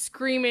like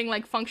screaming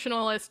like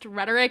functionalist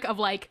rhetoric of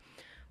like,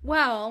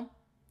 well,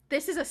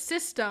 this is a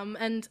system,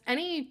 and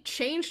any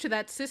change to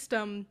that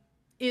system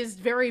is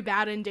very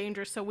bad and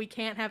dangerous, so we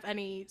can't have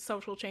any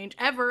social change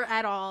ever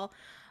at all.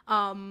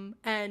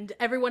 And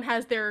everyone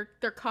has their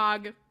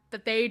cog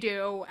that they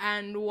do,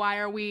 and why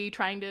are we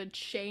trying to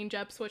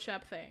switch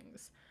up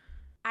things?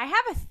 I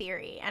have a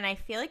theory, and I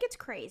feel like it's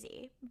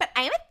crazy, but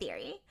I have a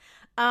theory.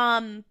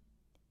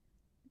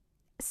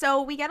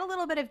 So we get a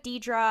little bit of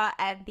Deidre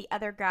and the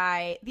other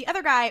guy,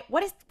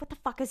 what the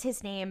fuck is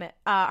his name?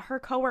 Her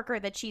coworker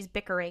that she's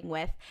bickering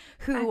with,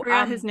 who I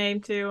forgot his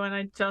name too, and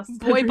I just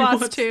Boy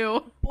Boss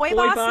 2. Boy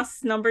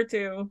Boss number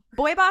 2.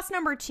 Boy Boss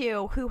number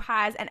 2, who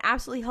has an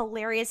absolutely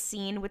hilarious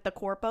scene with the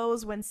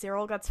corpos when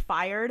Cyril gets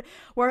fired,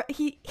 where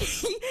he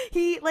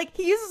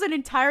uses an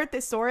entire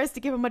thesaurus to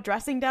give him a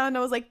dressing down, and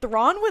I was like,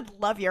 Thrawn would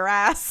love your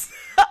ass.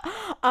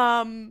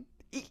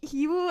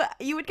 You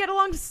would get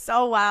along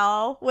so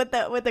well with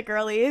the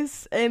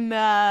girlies in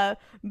the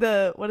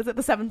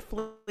 7th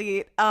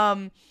Fleet.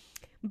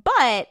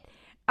 But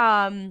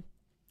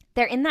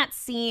they're in that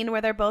scene where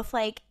they're both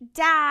like,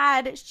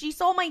 Dad, she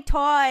stole my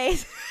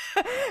toys,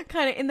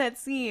 kind of in that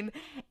scene,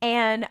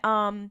 and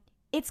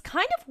it's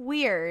kind of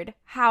weird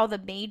how the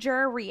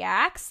Major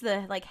reacts,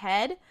 the like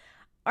head,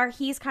 or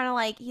he's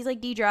like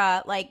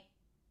Deidre, like.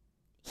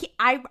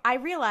 I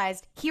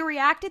realized he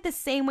reacted the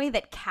same way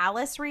that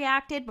Callus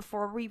reacted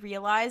before we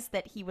realized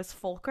that he was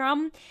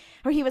Fulcrum,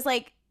 where he was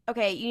like,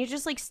 okay, you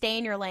just like stay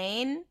in your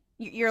lane.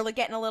 You're like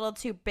getting a little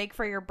too big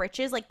for your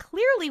britches. Like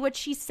clearly what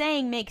she's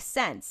saying makes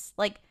sense.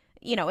 Like,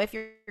 if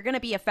you're going to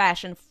be a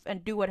fashion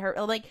and do what her,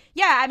 like,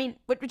 yeah, I mean,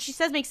 what she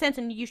says makes sense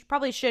and you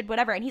probably should,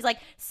 whatever. And he's like,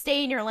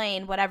 stay in your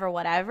lane,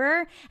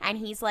 whatever. And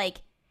he's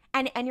like,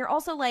 and you're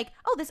also like,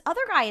 oh, this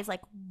other guy is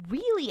like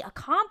really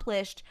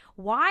accomplished.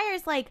 Why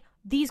is like,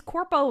 these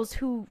corpos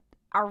who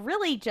are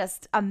really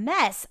just a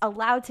mess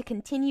allowed to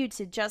continue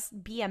to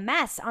just be a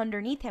mess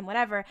underneath him,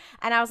 whatever.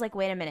 And I was like,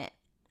 wait a minute.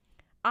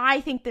 I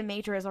think the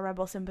Major is a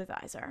rebel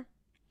sympathizer.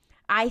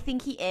 I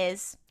think he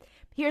is.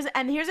 Here's the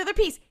other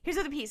piece.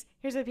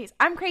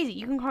 I'm crazy.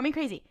 You can call me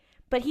crazy.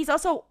 But he's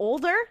also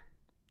older,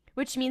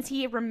 which means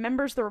he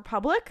remembers the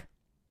Republic.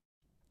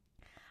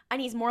 And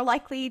he's more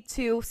likely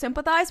to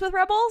sympathize with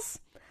rebels.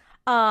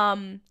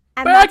 And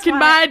back in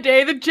my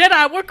day, the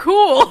Jedi were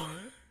cool.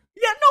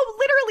 Yeah, no,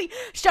 literally.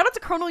 Shout out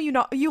to Colonel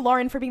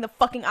Yularen for being the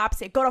fucking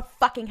opposite. Go to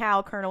fucking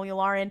hell, Colonel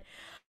Yularen.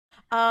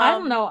 I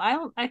don't know.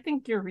 I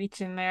think you're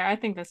reaching there. I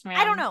think this man.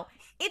 I don't know.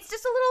 It's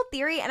just a little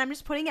theory, and I'm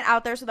just putting it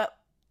out there so that,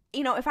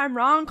 if I'm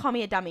wrong, call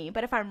me a dummy.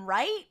 But if I'm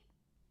right,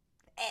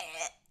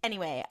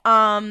 anyway,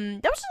 that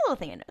was just a little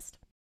thing I noticed.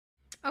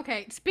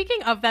 Okay,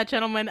 speaking of that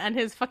gentleman and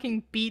his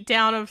fucking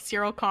beatdown of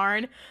Cyril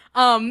Karn,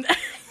 the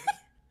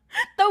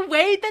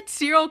way that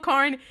Cyril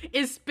Karn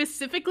is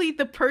specifically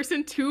the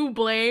person to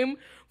blame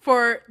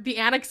for the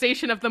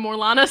annexation of the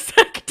Morlana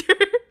sector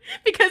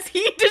because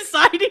he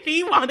decided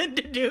he wanted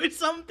to do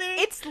something.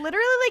 It's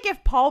literally like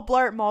if Paul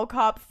Blart Mall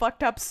Cop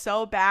fucked up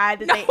so bad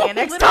that they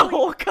annexed the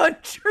whole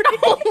country.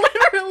 No,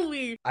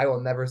 literally. I will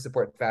never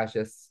support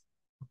fascists,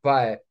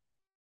 but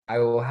I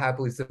will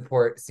happily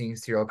support seeing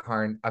Cyril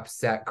Karn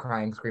upset,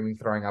 crying, screaming,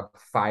 throwing up,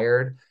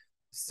 fired.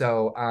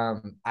 So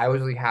I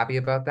was really happy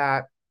about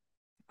that.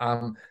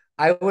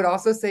 I would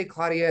also say,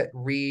 Claudia,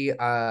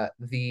 oh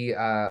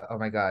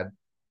my God,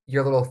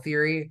 your little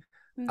theory.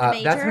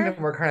 That's kind of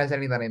more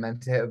condescending than I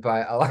meant it,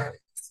 but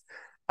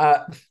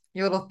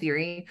your little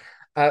theory.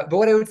 But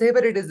what I would say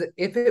about it is that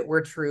if it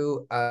were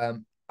true,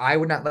 I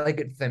would not like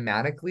it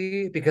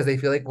thematically, because I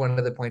feel like one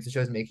of the points the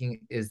show is making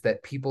is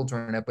that people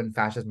join up in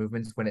fascist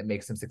movements when it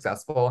makes them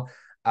successful.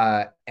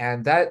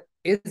 And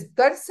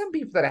that's some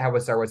people that I have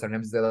with Star Wars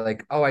sometimes. They're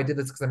like, oh, I did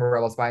this because I'm a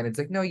rebel spy. And it's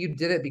like, no, you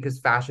did it because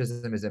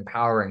fascism is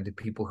empowering to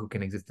people who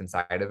can exist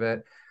inside of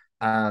it.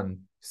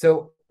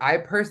 So I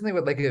personally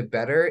would like it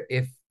better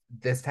if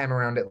this time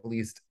around, at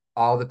least,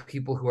 all the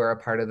people who are a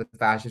part of the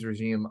fascist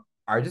regime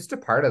are just a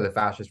part of the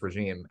fascist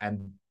regime,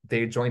 and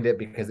they joined it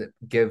because it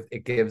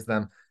gives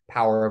them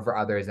power over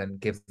others and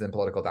gives them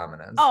political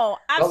dominance. Oh,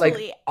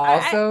 absolutely. But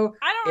like, also,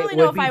 I don't really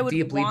know if I would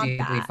deeply want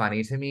that.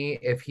 funny to me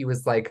if he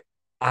was like,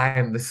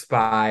 I'm the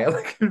spy,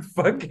 like in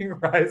fucking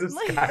Rise of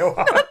Like,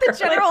 Skywalker. the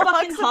General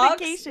fucking Hux?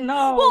 Huxification.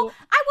 No. Well,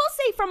 I will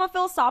say from a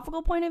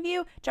philosophical point of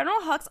view,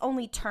 General Hux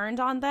only turned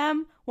on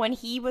them when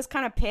he was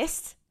kind of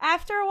pissed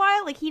after a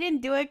while. Like, he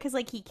didn't do it because,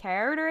 like, he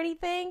cared or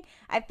anything.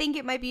 I think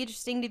it might be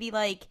interesting to be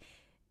like,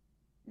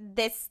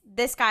 this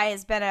guy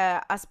has been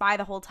a spy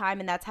the whole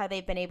time, and that's how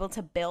they've been able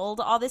to build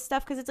all this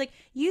stuff. Because it's like,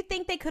 you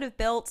think they could have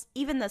built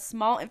even the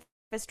small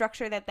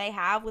infrastructure that they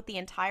have with the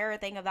entire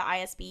thing of the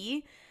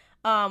ISB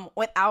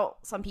without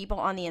some people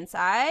on the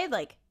inside?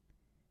 Like,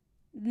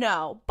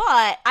 no.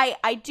 But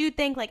I do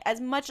think, like,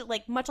 as much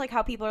like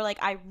how people are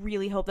like, I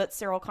really hope that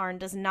Cyril Karn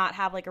does not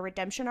have like a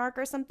redemption arc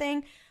or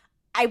something.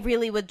 I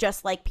really would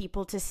just like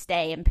people to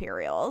stay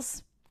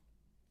Imperials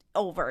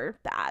over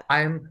that.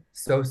 I'm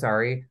so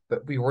sorry,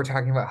 but we were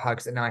talking about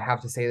Hux, and now I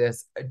have to say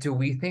this. Do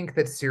we think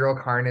that Cyril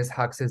Karn is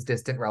Hux's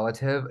distant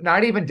relative?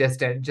 Not even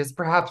distant, just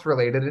perhaps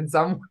related in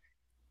some way.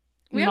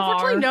 We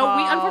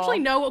unfortunately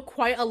know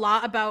quite a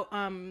lot about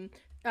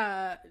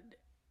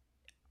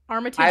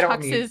Armitage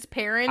Hux's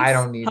parents. I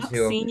don't need Hux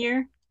to.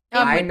 Senior.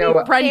 I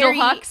know Brendel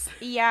Hux.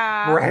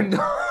 Yeah. Brendel.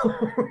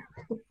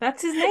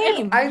 That's his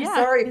name. I'm Yeah,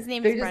 sorry. his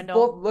name's They just Brendel.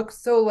 both look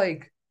so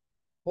like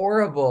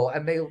horrible,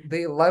 and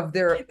they love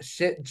their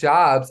shit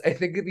jobs. I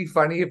think it'd be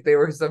funny if they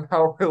were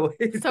somehow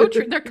related. So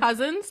true. They're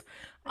cousins.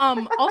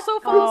 Also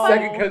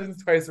Second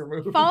cousins twice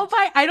removed. followed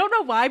by, I don't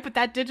know why, but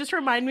that did just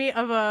remind me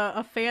of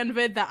a fan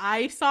vid that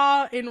I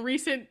saw in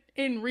recent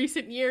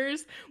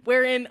years,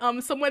 wherein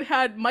someone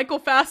had Michael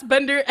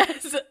Fassbender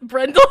as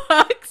Brendel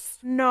Hux.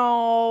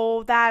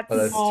 No, that's Oh,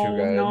 that's too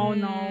good.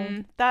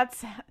 No.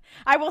 That's,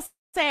 I will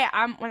say,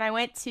 when I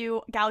went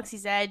to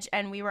Galaxy's Edge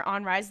and we were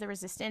on Rise of the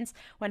Resistance,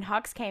 when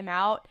Hux came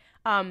out,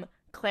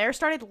 Claire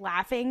started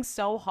laughing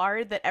so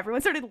hard that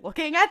everyone started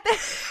looking at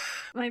this.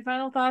 My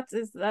final thoughts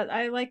is that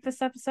I like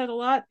this episode a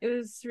lot. It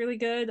was really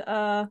good.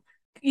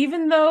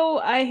 Even though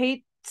I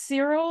hate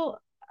Cyril,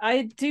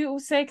 I do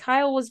say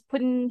Kyle was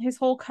putting his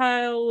whole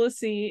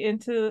Kyle-lessy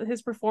into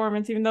his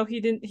performance, even though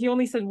he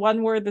only said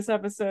one word this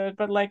episode,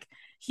 but like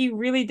he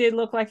really did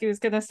look like he was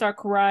gonna start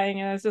crying,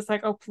 and I was just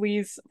like, oh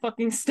please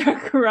fucking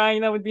start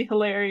crying, that would be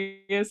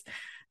hilarious.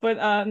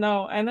 But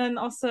no, and then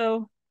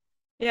also,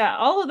 yeah,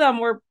 all of them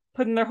were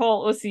putting their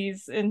whole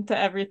ussies into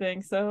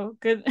everything, so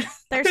good.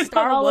 They're good on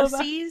Star all of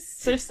them.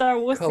 Wussies. They're Star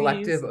Wussies.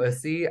 Collective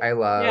Ussy, I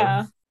love.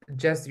 Yeah.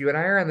 Jess, you and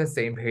I are on the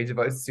same page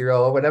about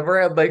Cyril. Whenever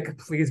I'm like,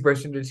 please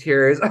burst into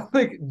tears, I'm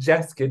like,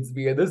 Jess gets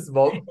me in this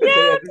moment.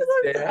 Yeah,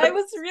 because I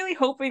was really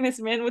hoping this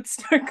man would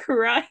start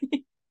crying.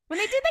 When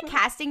they did the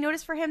casting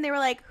notice for him, they were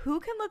like, who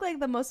can look like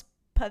the most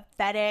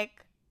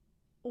pathetic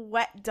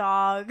wet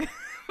dog?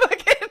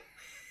 Fucking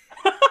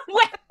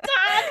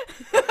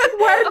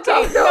Wet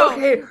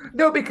dog.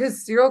 No,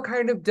 because Cyril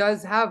kind of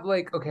does have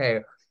like,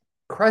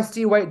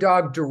 crusty white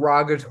dog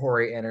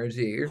derogatory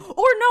energy. Or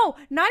no,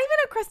 not even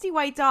a crusty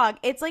white dog.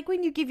 It's like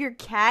when you give your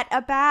cat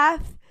a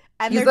bath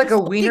and He's they're like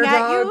just a wiener looking at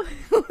dog.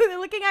 you. They're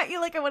looking at you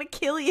like I want to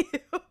kill you.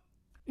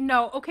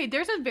 No, okay,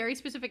 there's a very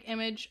specific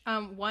image.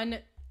 One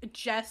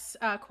Jess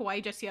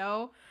Kawaii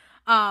Jessio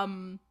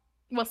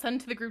will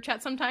send to the group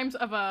chat sometimes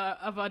of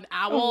an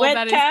owl. A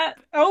wet cat.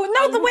 Oh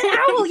no, the wet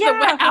owl. Yeah, the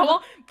wet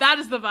owl. That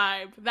is the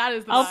vibe. That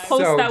is the I'll vibe.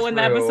 post So that when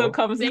the true. episode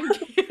comes in.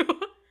 Thank you.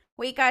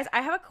 Wait, guys,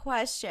 I have a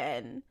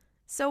question.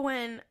 So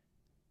when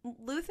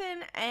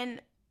Luthen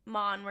and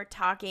Mon were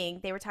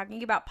talking, they were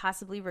talking about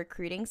possibly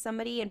recruiting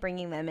somebody and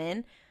bringing them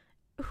in.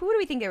 Who do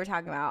we think they were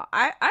talking about?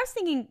 I was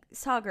thinking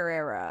Saw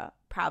Gerrera,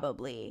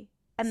 probably.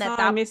 And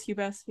I miss you,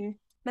 bestie.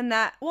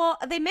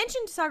 They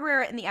mentioned Saw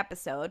Gerrera in the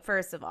episode,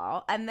 first of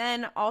all. And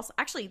then also,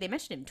 actually, they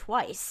mentioned him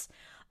twice.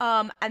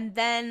 And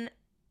then,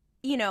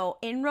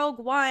 in Rogue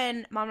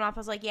One, Mom Moff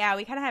was like, yeah,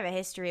 we kind of have a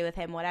history with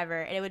him,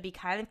 whatever. And it would be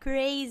kind of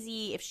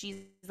crazy if she's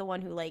the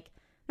one who, like,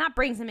 not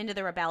brings him into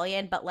the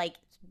rebellion, but, like,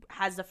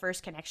 has the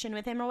first connection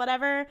with him or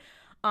whatever.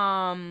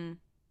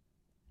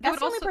 That's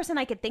the only person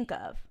I could think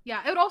of.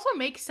 Yeah, it would also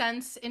make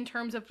sense in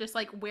terms of just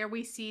like where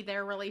we see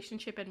their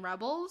relationship in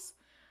Rebels.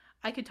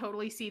 I could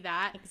totally see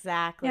that.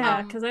 Exactly.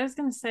 Yeah, because I was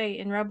gonna say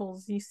in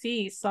Rebels, you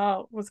see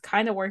Saw was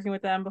kind of working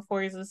with them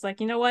before he's just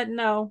like, you know what?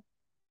 No,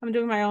 I'm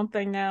doing my own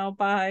thing now.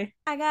 Bye.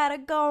 I gotta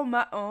go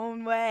my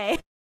own way.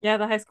 Yeah,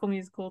 the High School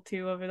Musical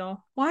too of it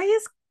all. Why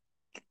is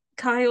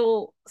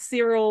Kyle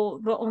Cyril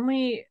the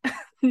only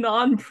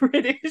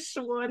non-British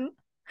one?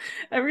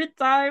 Every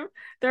time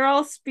they're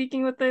all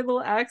speaking with their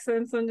little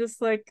accents, I'm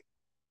just like,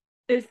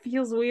 it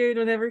feels weird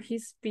whenever he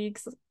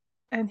speaks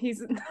and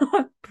he's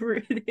not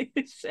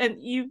British and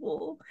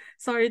evil.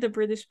 Sorry to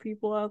British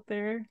people out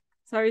there.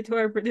 Sorry to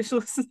our British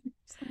listeners.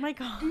 Oh my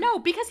god. No,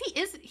 because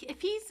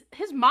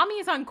his mommy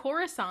is on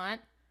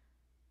Coruscant.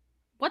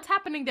 What's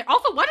happening there?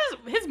 Also, what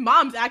is his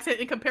mom's accent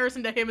in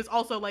comparison to him is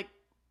also like,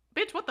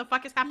 bitch, what the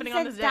fuck is happening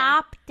on the Zen?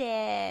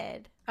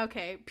 Adopted.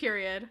 Okay,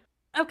 period.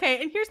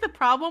 Okay, and here's the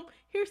problem.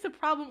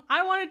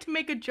 I wanted to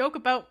make a joke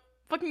about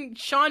fucking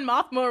Sean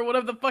Mothma or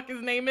whatever the fuck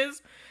his name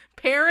is.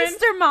 Perrin.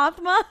 Mr.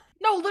 Mothma.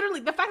 No, literally,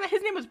 the fact that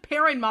his name was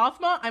Perrin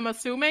Mothma, I'm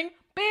assuming.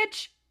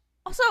 Bitch.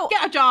 Also,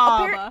 Get a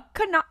job.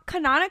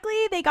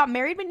 Canonically, they got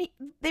married when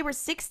they were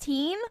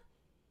 16.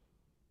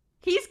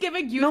 He's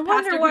giving youth No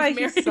wonder pastor why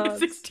who's he marrying a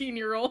sucks.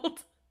 16-year-old.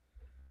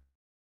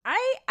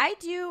 I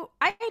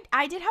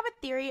did have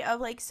a theory of,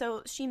 like,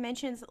 so she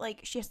mentions, like,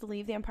 she has to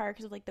leave the Empire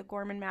because of, like, the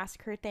Gorman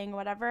massacre thing,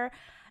 whatever.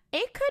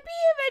 It could be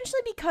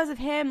eventually because of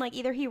him. Like,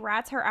 either he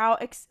rats her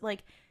out,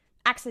 like,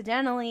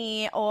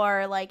 accidentally,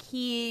 or, like,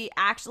 he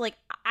actually, like,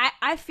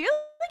 I feel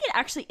like it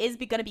actually is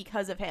gonna be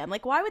because of him.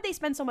 Like, why would they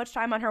spend so much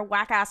time on her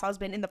whack-ass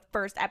husband in the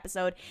first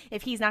episode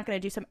if he's not gonna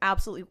do some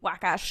absolutely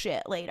whack-ass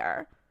shit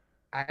later?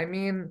 I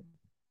mean,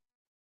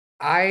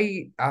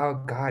 oh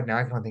God, now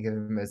I can't think of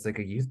him as like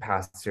a youth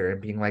pastor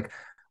and being like,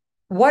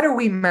 what are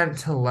we meant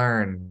to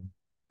learn,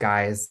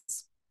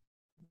 guys,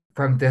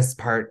 from this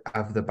part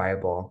of the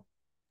Bible?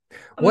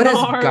 What does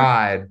More.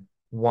 God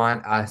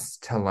want us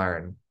to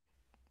learn?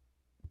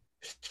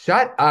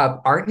 Shut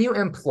up. Aren't you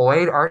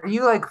employed? Aren't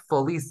you like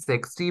fully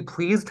 60?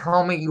 Please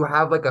tell me you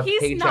have like a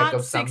He's paycheck not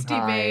of some 60,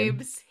 kind.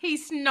 babes.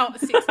 He's not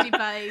 60,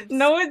 babes.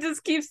 Noah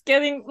just keeps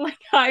getting like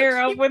higher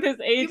up with his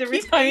age You every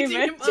keep time he aging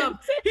him mentions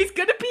up. He's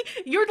gonna be.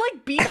 You're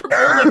like beat from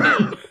older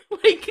him.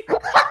 Like,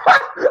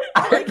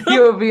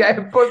 POV, I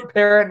put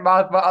Parent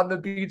Mothma on the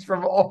beach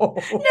from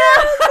old.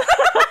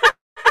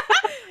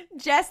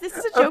 Jess, this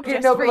is a joke Okay,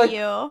 just no, for but, like,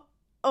 you. Oh,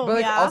 But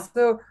like yeah.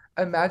 also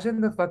imagine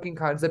the fucking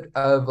concept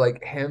of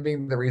like him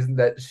being the reason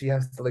that she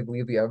has to like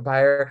leave the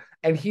Empire,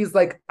 and he's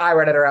like, I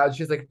rented her out.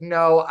 She's like,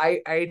 no,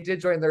 I did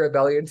join the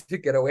rebellion to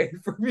get away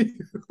from you.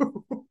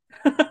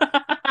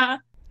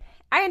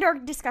 Our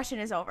discussion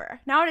is over.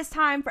 Now it is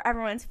time for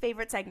everyone's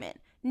favorite segment,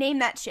 Name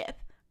That Ship,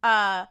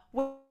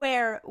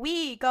 where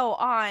we go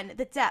on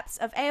the depths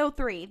of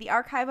AO3, the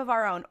archive of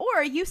our own,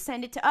 or you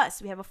send it to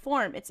us. We have a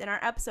form. It's in our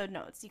episode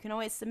notes. You can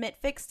always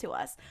submit fics to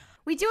us.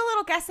 We do a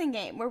little guessing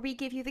game where we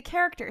give you the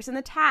characters and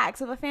the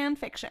tags of a fan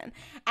fiction,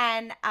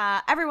 and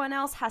everyone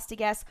else has to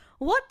guess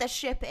what the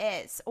ship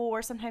is,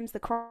 or sometimes the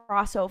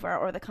crossover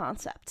or the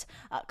concept,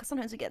 because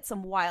sometimes we get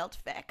some wild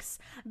fics.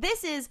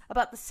 This is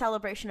about the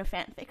celebration of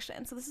fan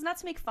fiction, so this is not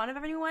to make fun of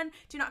everyone.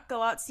 Do not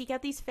go out, seek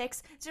out these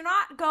fics. Do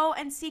not go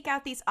and seek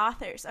out these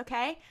authors,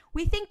 okay?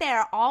 We think they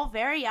are all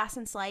very ass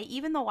and slay,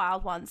 even the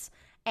wild ones,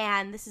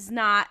 and this is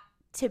not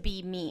to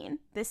be mean.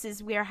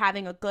 We are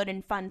having a good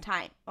and fun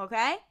time,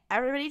 okay?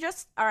 Everybody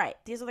all right,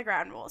 these are the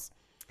ground rules.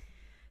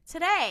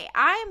 Today,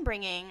 I'm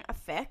bringing a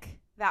fic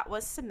that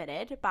was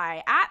submitted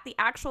by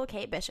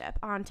 @theactualKateBishop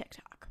on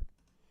TikTok.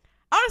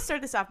 I want to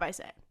start this off by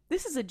saying,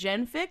 this is a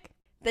gen fic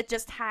that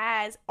just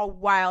has a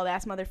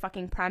wild-ass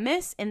motherfucking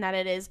premise in that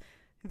it is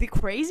the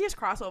craziest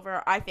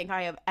crossover I think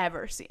I have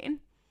ever seen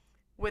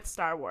with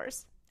Star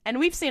Wars. And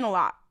we've seen a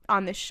lot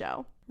on this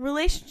show.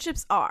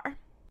 Relationships are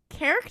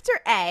Character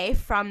A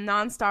from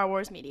non-Star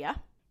Wars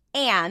media,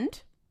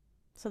 and,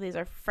 so these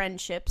are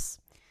friendships,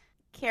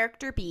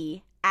 Character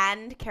B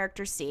and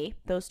Character C,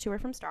 those two are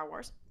from Star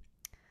Wars.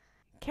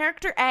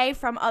 Character A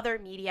from other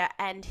media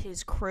and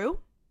his crew.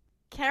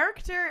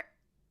 Character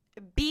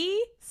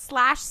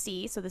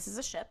B/C, so this is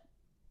a ship.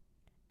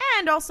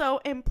 And also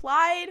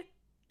implied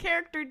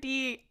Character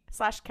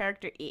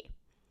D/Character E.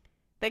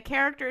 The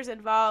characters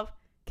involve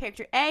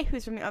Character A,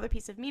 who's from the other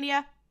piece of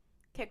media,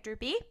 Character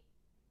B,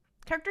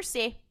 Character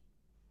C,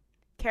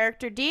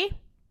 Character D,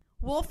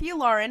 Wolfie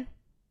Lauren,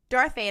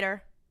 Darth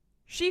Vader,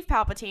 Sheev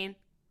Palpatine,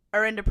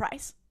 Arinda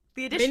Price.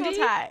 The additional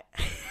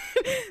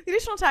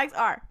tags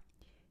are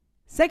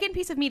second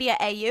piece of media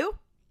AU,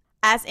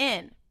 as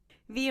in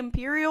the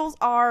Imperials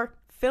are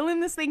filling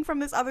this thing from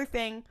this other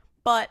thing,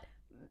 but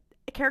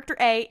Character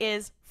A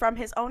is from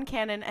his own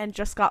canon and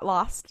just got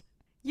lost.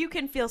 You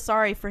can feel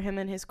sorry for him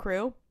and his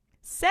crew.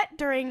 Set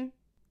during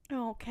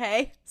a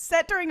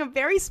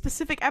very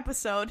specific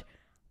episode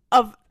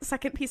of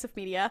second piece of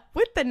media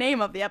with the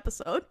name of the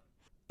episode.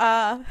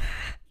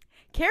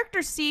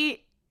 Character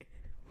C.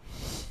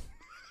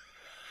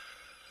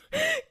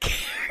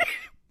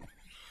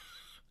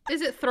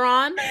 is it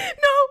Thrawn? No,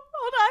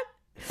 hold on.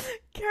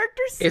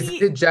 Character C. Is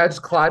it Judge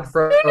Claude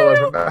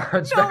Frollo from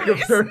Hunchback of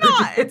Notre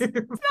not. Dame?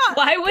 It's not.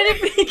 Why would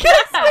it be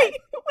Yes, that?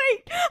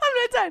 wait, I'm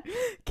not done.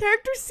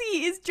 Character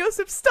C is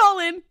Joseph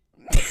Stalin.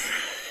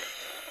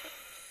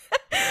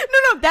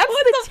 No, that's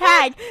the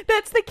tag.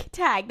 That's the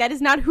tag. That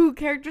is not who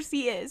Character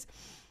C is.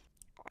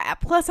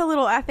 Plus a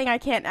little thing I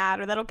can't add,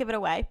 or that'll give it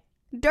away.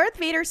 Darth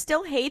Vader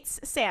still hates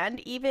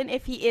sand, even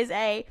if he is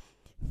a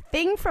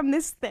thing from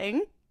this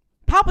thing.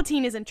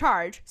 Palpatine is in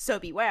charge, so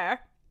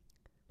beware.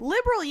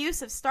 Liberal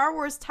use of Star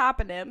Wars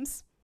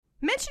toponyms.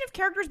 Mention of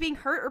characters being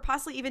hurt or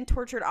possibly even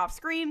tortured off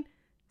screen.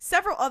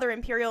 Several other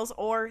Imperials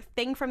or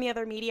thing from the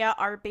other media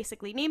are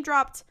basically name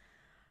dropped.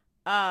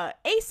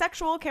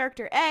 Asexual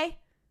Character A.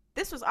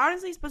 This was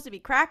honestly supposed to be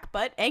crack,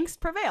 but angst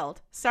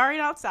prevailed. Sorry,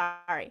 not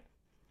sorry.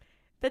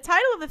 The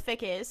title of the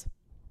fic is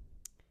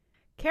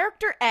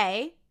Character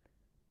A,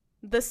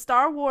 the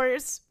Star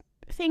Wars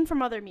thing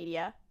from other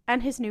media,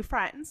 and his new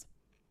friends.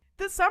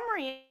 The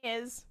summary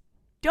is,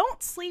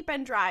 don't sleep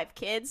and drive,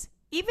 kids,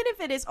 even if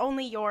it is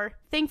only your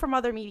thing from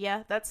other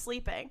media that's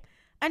sleeping,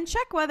 and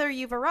check whether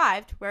you've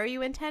arrived where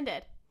you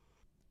intended.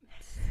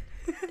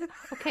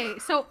 Okay,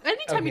 so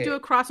anytime you Okay. do a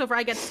crossover,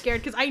 I get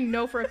scared because I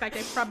know for a fact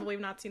I've probably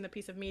not seen the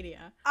piece of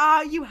media.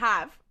 You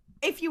have.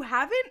 If you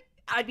haven't,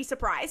 I'd be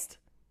surprised.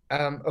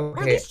 Okay. Or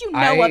at least you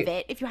know of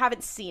it if you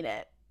haven't seen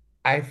it.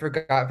 I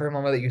forgot for a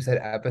moment that you said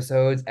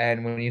episodes,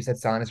 and when you said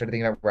Stalin, I started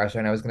thinking about Russia,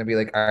 and I was gonna be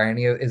like,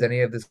 is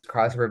any of this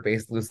crossover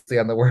based loosely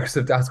on the works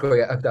of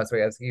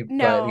Dostoevsky? But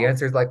No. the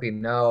answer is likely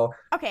no.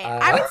 Okay,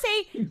 I would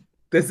say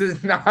This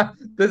is not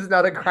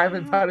a Crime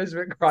and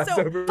Punishment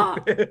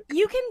crossover bit.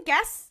 you can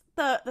guess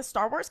the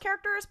Star Wars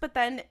characters, but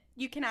then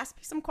you can ask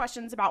me some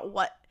questions about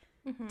what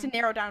to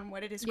narrow down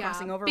what it is Yeah,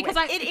 crossing over because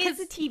with. I- It is because-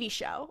 a TV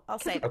show. I'll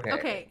say that. Okay.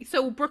 Okay,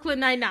 so Brooklyn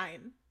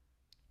Nine-Nine.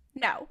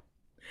 No.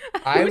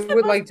 I Who's the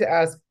would most- like to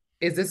ask,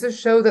 is this a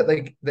show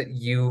that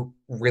you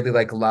really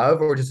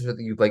love, or just a show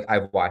that you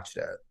I've watched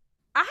it?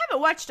 I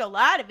haven't watched a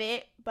lot of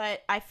it,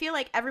 but I feel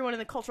like everyone in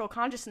the cultural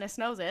consciousness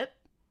knows it.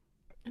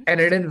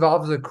 And it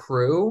involves a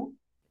crew?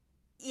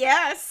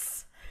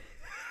 Yes.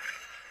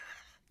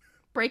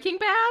 Breaking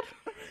Bad?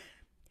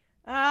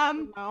 I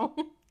No.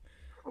 would-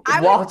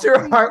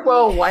 Walter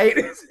Hartwell White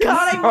is in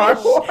God,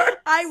 Star Wars.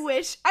 I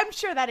wish. I'm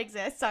sure that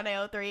exists on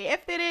AO3.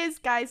 If it is,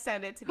 guys,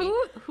 send it to me.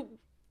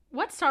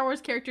 What Star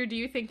Wars character do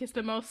you think is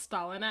the most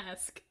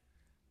Stalin-esque?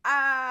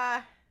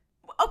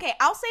 Okay,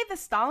 I'll say the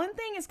Stalin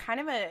thing is kind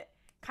of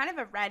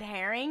a red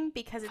herring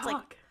because it's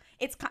Fuck.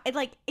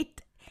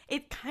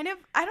 it kind of,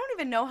 I don't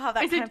even know how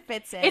that Is it- kind of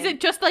fits in. Is it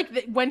just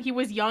like when he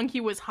was young, he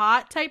was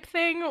hot type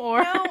thing,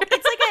 or No,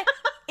 it's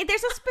like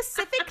there's a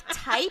specific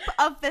type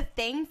of the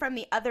thing from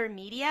the other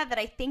media that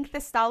I think the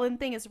Stalin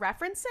thing is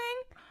referencing.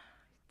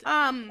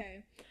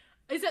 Okay.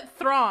 Is it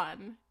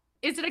Thrawn?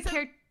 Is it a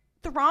character?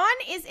 Thrawn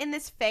is in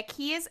this fic.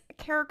 He is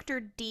character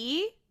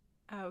D.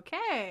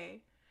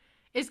 Okay.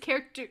 Is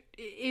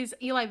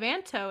Eli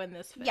Vanto in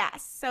this? Fic?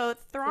 Yes. So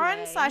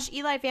Thrawn Slay. /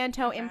 Eli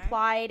Vanto Okay.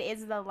 implied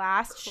is the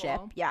last Cool.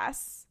 ship.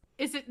 Yes.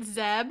 Is it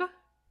Zeb?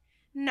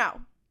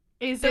 No.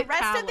 Is The it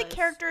rest of the Callus?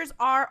 characters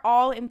are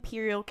all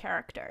Imperial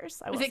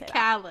characters. I will Is say it that.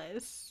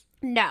 Callus?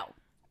 No.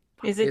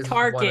 Is it Is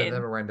one of them Tarkin?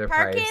 Miranda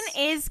Tarkin Price?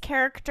 is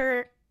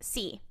character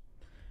C.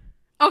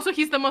 Oh, so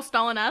he's the most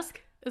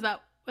Stalin-esque? Is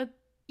that what?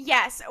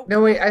 Yes.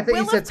 No, wait, I thought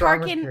you Will said of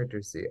Thrawn was Tarkin-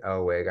 character C.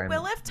 Oh, wait.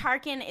 Wilif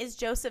Tarkin is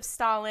Joseph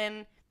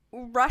Stalin,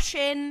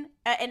 Russian,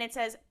 and it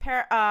says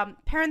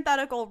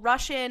parenthetical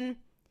Russian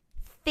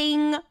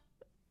thing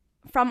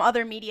from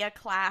other media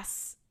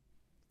class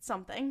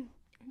something.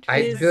 I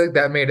is- feel like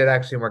that made it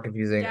actually more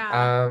confusing.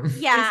 Yeah.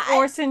 Yeah. Is I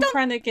Orson don't-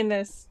 Krennic in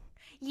this?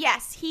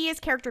 Yes, he is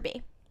character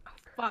B.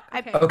 Fuck. I-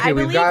 Okay. Okay, I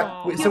we've believe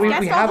got you've so we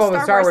guessed have all all the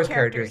the Star Star Wars Wars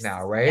characters characters.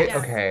 now, right? Yes.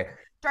 Okay.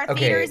 Darth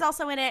Okay. Vader is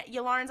also in it.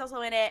 Yularen's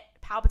also in it.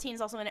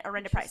 Palpatine's also in it.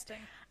 Arenda Price.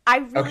 I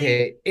really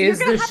Okay. you're Is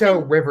gonna the have show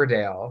to-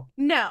 Riverdale?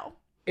 No.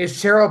 Is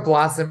Cheryl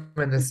Blossom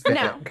in this fic?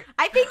 No.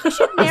 I think you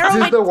should narrow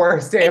This is it. the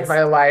worst day of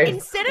my life.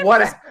 instead of what?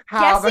 just How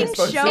am I guessing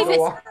supposed shows- to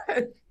go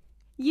on?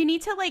 You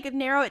need to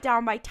narrow it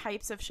down by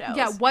types of shows.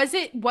 Yeah. Was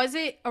it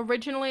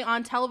originally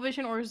on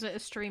television or is it a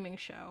streaming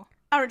show?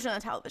 Original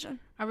television.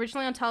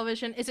 Originally on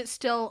television. Is it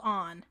still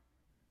on?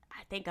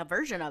 I think a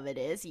version of it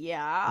is.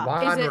 Yeah.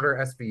 Law Is and it- Order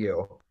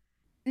SVU.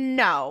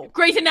 No.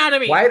 Grey's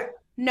Anatomy. What?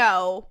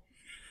 No.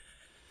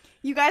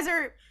 You guys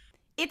are.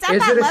 It's at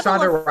Is that it a level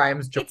Shonda of.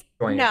 Rhimes joint?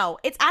 No,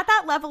 it's at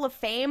that level of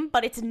fame,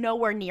 but it's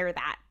nowhere near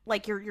that.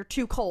 Like you're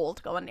too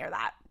cold going near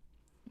that.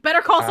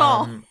 Better Call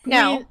Saul.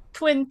 No.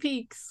 Twin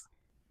Peaks.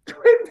 Do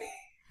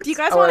you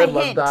guys Oh, want I a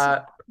love hint?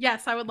 that.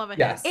 Yes, I would love a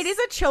Yes. hint. It is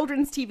a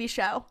children's TV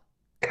show.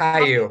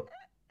 Caillou.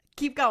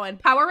 Keep going.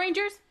 Power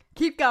Rangers.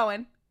 Keep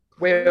going.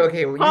 Wait,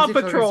 okay. When Paw you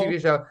say children's Patrol.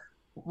 TV show,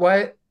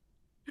 what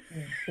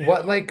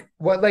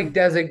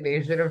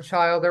designation of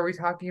child are we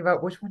talking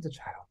about? Which one's a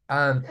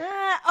child?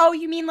 Oh,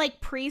 you mean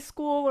like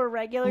preschool or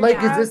regular? Like,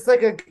 dad? is this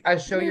like a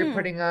show you're Hmm.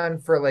 putting on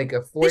for like a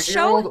This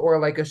show- 4-year-old or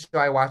like a show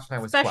I watched when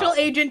I was Special 12?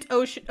 Agent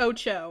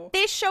Ocho.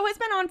 This show has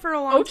been on for a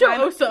long Ocho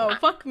time. Oso.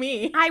 Fuck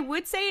me. I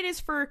would say it is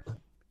for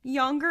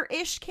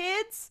younger-ish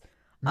kids.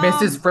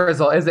 Mrs.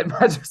 Frizzle, is it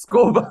Magic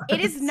School Bus? It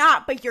is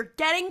not, but you're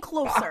getting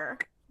closer.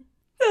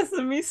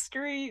 Sesame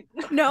Street.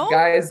 No?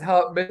 Guys,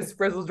 help Miss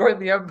Frizzle join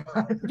the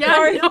Empire. Yeah,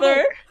 I know.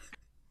 Arthur.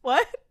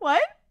 What?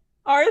 What?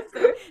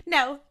 Arthur.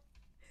 No.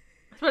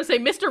 I was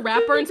going to say Mr.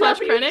 Ratburn / DW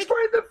Krennic.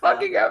 join the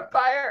fucking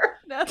Empire.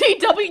 No.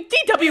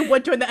 DW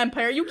would join the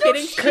Empire. Are you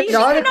kidding?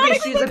 Canonically,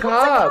 she's a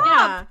cop.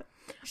 Yeah.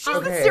 She's the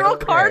Okay, Cyril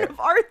okay. Karn of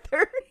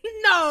Arthur.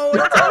 No,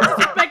 don't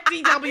disrespect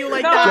DW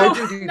like No. that.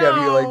 Don't do DW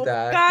No. like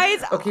that.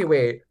 Guys, Okay,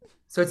 wait.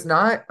 So it's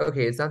not the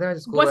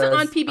Magic School Was it Bus.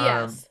 on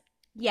PBS?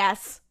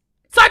 yes.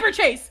 Cyber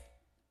Chase.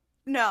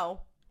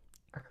 No.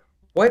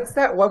 What's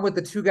that one with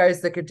the two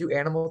guys that could do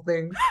animal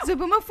things?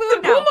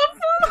 Zaboomafoo? No.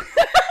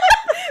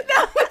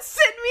 That would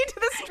send me to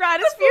the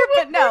stratosphere,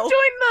 but no.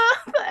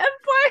 Join the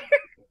Empire.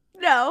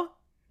 No.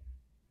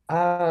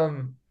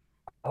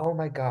 Oh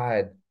my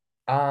God.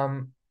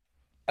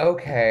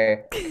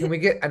 Okay. Can we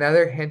get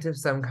another hint of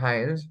some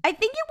kind? I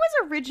think it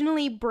was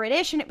originally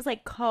British and it was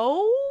like put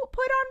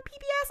on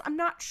PBS. I'm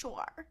not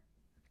sure.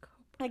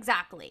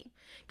 Exactly.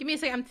 Give me a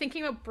second. I'm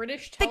thinking about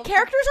British The television.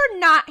 characters are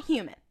not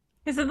human.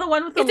 Is it the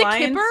one with the Is it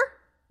lions? Kipper?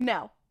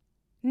 No.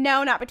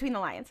 No, not Between the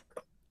Lions.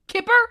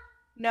 Kipper?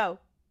 No.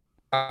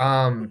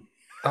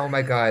 Oh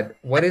my God.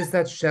 What is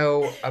that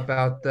show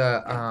about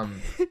the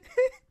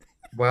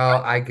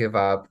well, I give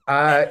up.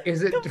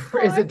 Is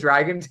it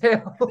Dragon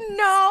Tale?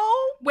 No.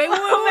 Wait.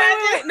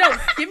 No,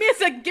 give me a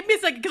sec,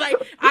 because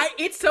I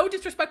it's so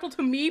disrespectful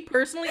to me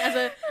personally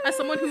as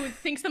someone who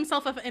thinks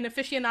themselves an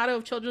aficionado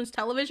of children's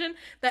television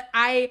that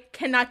I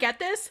cannot get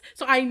this,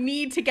 so I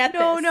need to get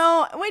this.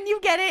 No. When you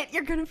get it,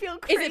 you're gonna feel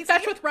crazy. Is it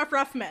Fetch with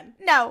Rough Men?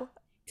 No.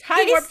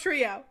 Time Warp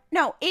Trio?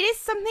 No, it is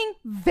something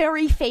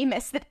very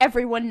famous that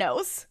everyone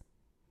knows.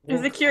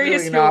 Is it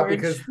Curious Clearly not, George?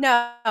 because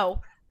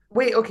No.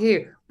 wait,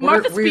 okay.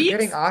 Martha We're Speaks?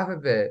 getting off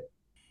of it.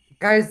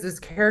 Guys, this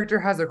character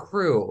has a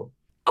crew.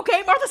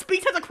 Okay, Martha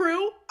Speaks has a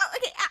crew.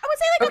 Okay, I would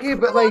say like Okay, a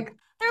but crew. like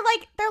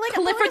they're like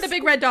Clifford the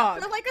Big Red Dog.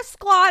 They're like a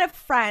squad of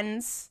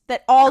friends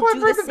that all do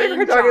Clifford the the Big same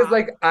Red job. Dog is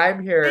like,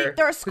 I'm here.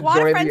 They're a to squad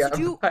of join friends the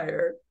who do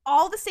Empire.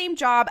 all the same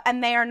job,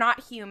 and they are not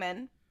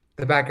human.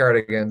 The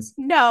Backyardigans.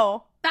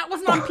 No. That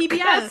wasn't on PBS.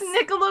 That's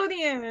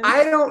Nickelodeon.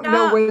 I don't know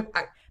No. what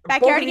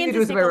Backyardigans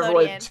is if I remember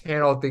what Nickelodeon.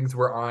 channel things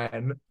were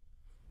on.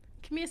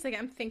 Give me a second.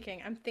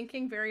 I'm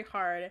thinking very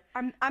hard.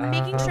 I'm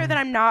making sure that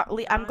I'm not.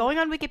 I'm going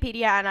on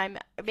Wikipedia and I'm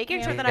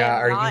making sure that Yeah,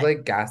 I'm are not. you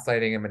like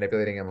gaslighting and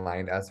manipulating and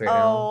lying to us right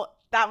Oh,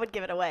 that would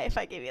give it away if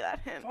I gave you that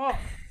hint. Oh,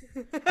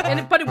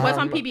 now? but it was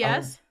on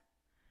PBS.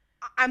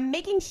 I'm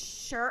making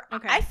sure.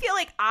 Okay. I feel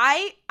like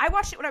I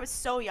watched it when I was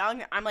so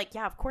young. I'm like,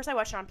 yeah, of course I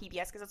watched it on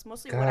PBS because that's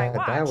mostly what I God,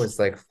 watched. that was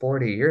like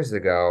 40 years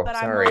ago. But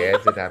I'm Sorry,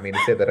 like- I did not mean to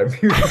say that. I'm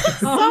muted.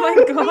 Oh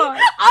my god.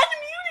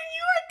 Unmuted,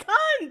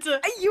 you a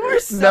cunt. You are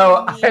so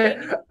No,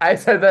 mean. I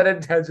said that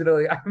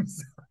intentionally. I'm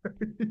sorry.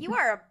 You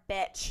are a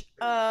bitch.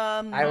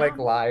 I like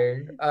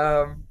lying.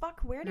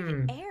 Fuck, where did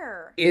it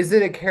air? Is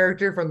it a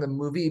character from the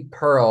movie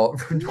Pearl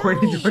from No,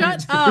 2022?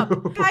 shut up.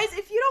 Guys,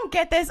 if you don't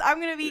get this, I'm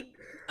gonna be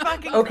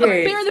fucking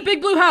Okay. Bear in the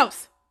Big Blue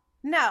House.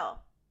 No.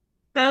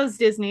 That was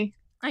Disney.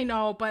 I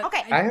know, but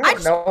Okay. I don't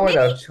just- know maybe-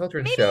 enough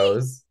children's maybe-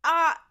 shows.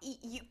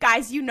 You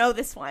guys, you know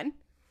this one.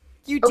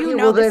 You do Okay,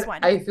 know well this then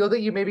one. I feel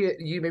that you may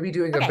be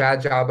doing Okay. a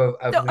bad job of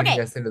So, leading okay,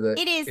 us into the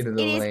It is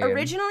lane.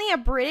 originally a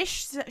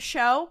British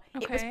show.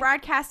 It was Okay.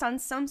 broadcast on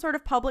some sort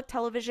of public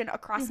television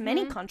across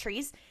many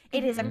countries.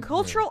 It is a Mhm.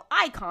 cultural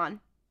icon.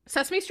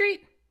 Sesame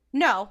Street.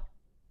 No.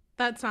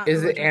 That's not.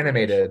 Is it original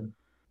animated?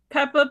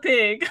 Peppa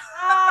Pig.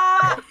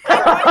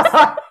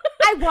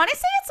 I want to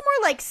say it's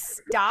more like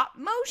stop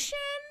motion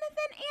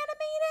than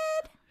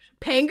animated.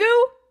 British.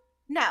 Pangu.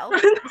 No.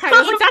 Okay, I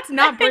was like, that's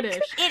not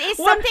British. It is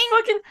What something.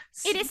 fucking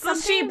It is the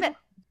something sheep- that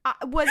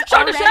was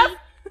Shaun the already.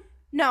 Chef?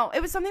 No,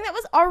 it was something that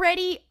was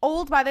already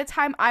old by the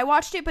time I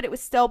watched it, but it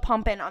was still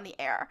pumping on the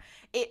air.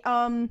 It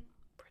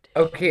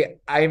Okay,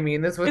 I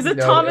mean this was Is it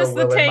no Thomas ill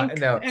the will in Tank? my-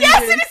 No.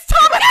 Yes, it is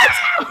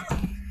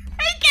Thomas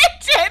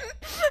Kitchen.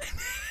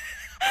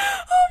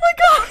 Oh my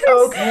god.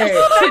 Okay.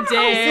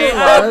 Today Peace and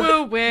I love.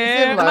 will Peace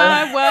wear and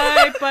my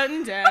white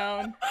button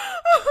down.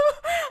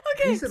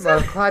 Okay. Peace and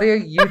love, Claudia.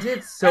 You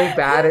did so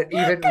bad at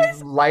even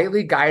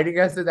lightly guiding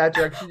us in that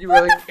direction. You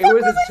were like, it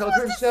was a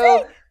children's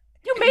show.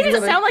 You made You were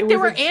it like, sound like it they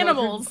was were a children's-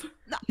 animals.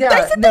 Yeah,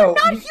 I said no,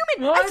 they're not you-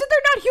 human. I said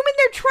they're not human.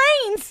 They're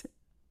trains.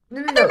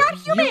 No, They're not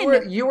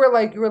human. You were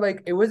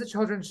like, it was a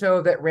children's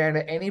show that ran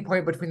at any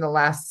point between the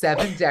last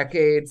 7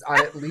 decades on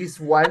at least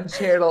one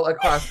channel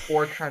across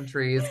 4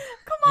 countries.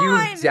 Come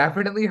on. You've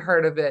definitely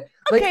heard of it.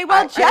 Like, Okay,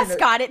 well, I Jess don't know.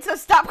 got it, so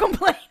stop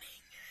complaining.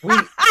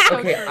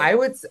 Okay, true. I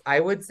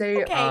would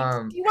say, Okay,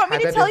 do you want me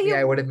had to that tell been me, you-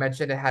 I would have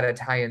mentioned it had a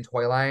tie-in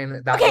toy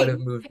line. That Okay, would have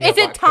moved me Is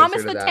a it lot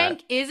Thomas closer the to that.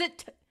 Tank? Is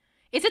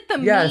it the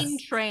Yes. Mean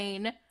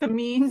Train? The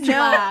mean.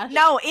 Slash.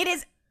 No, it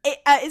is. It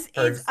is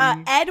Percy?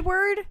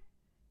 Edward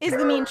is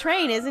the mean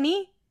train, isn't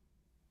he?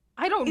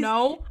 I don't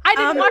know. I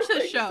didn't watch this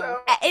think show.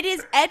 so. It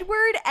is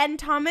Edward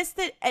and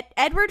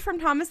Edward from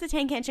Thomas the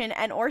Tank Engine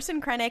and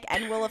Orson Krennic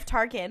and Will of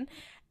Tarkin.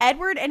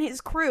 Edward and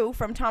his crew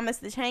from Thomas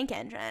the Tank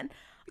Engine.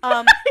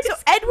 So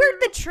Edward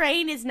the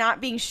train is not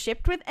being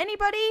shipped with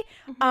anybody,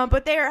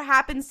 but there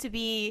happens to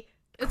be.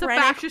 It's a Krennic-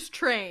 fascist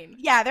train.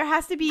 Yeah, there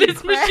has to be.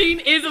 This machine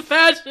is a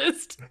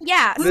fascist.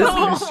 Yeah, This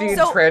so, machine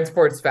so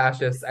transports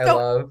fascists. I so-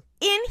 love.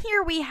 in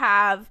here we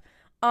have,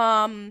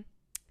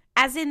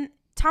 as in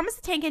Thomas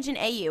the Tank Engine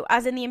AU,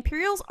 as in the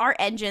Imperials are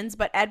engines,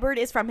 but Edward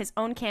is from his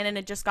own canon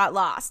and just got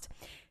lost.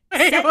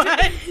 Wait,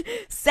 what?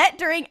 Set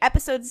during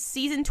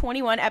season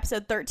 21,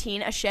 episode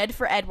 13, A Shed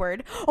for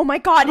Edward. Oh my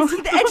god, is he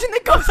the engine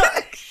that goes in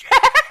the shed?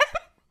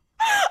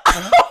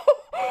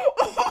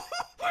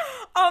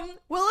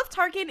 Will of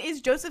Tarkin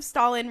is Joseph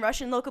Stalin,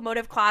 Russian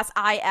locomotive class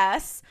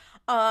IS.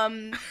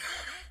 Wait,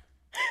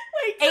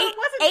 so it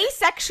wasn't.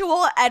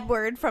 Asexual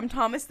Edward from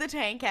Thomas the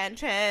Tank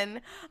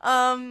Engine.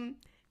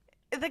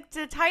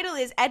 The title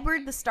is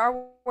Edward the Star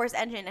Wars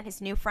Engine and His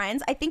New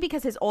Friends. I think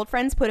because his old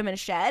friends put him in a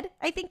shed.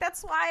 I think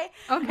that's why.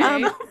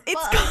 Okay.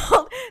 It's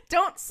called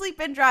Don't Sleep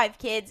and Drive,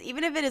 Kids,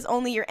 even if it is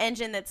only your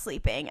engine that's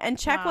sleeping. And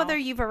check Wow. whether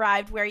you've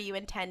arrived where you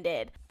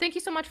intended. Thank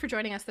you so much for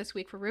joining us this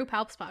week for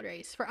RuPaul's Pod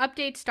Race. For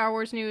updates, Star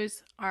Wars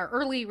news, our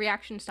early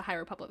reactions to High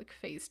Republic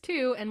Phase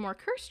 2, and more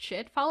cursed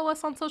shit, follow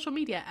us on social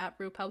media at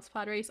RuPaul's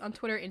Pod Race on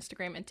Twitter,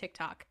 Instagram, and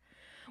TikTok.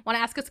 Want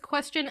to ask us a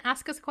question?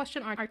 Ask us a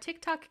question on our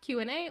TikTok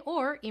Q&A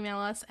or email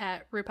us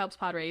at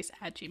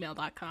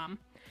ruphelpspodrace@gmail.com.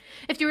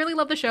 If you really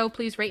love the show,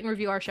 please rate and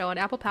review our show on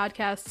Apple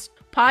Podcasts,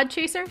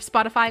 Podchaser,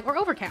 Spotify, or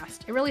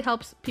Overcast. It really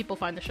helps people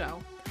find the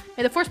show.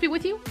 May the force be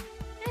with you,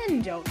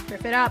 and don't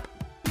riff it up.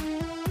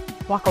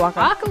 Waka waka.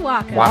 Waka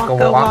waka.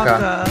 Waka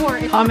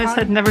waka. Thomas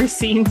had never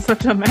seen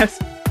such a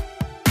mess.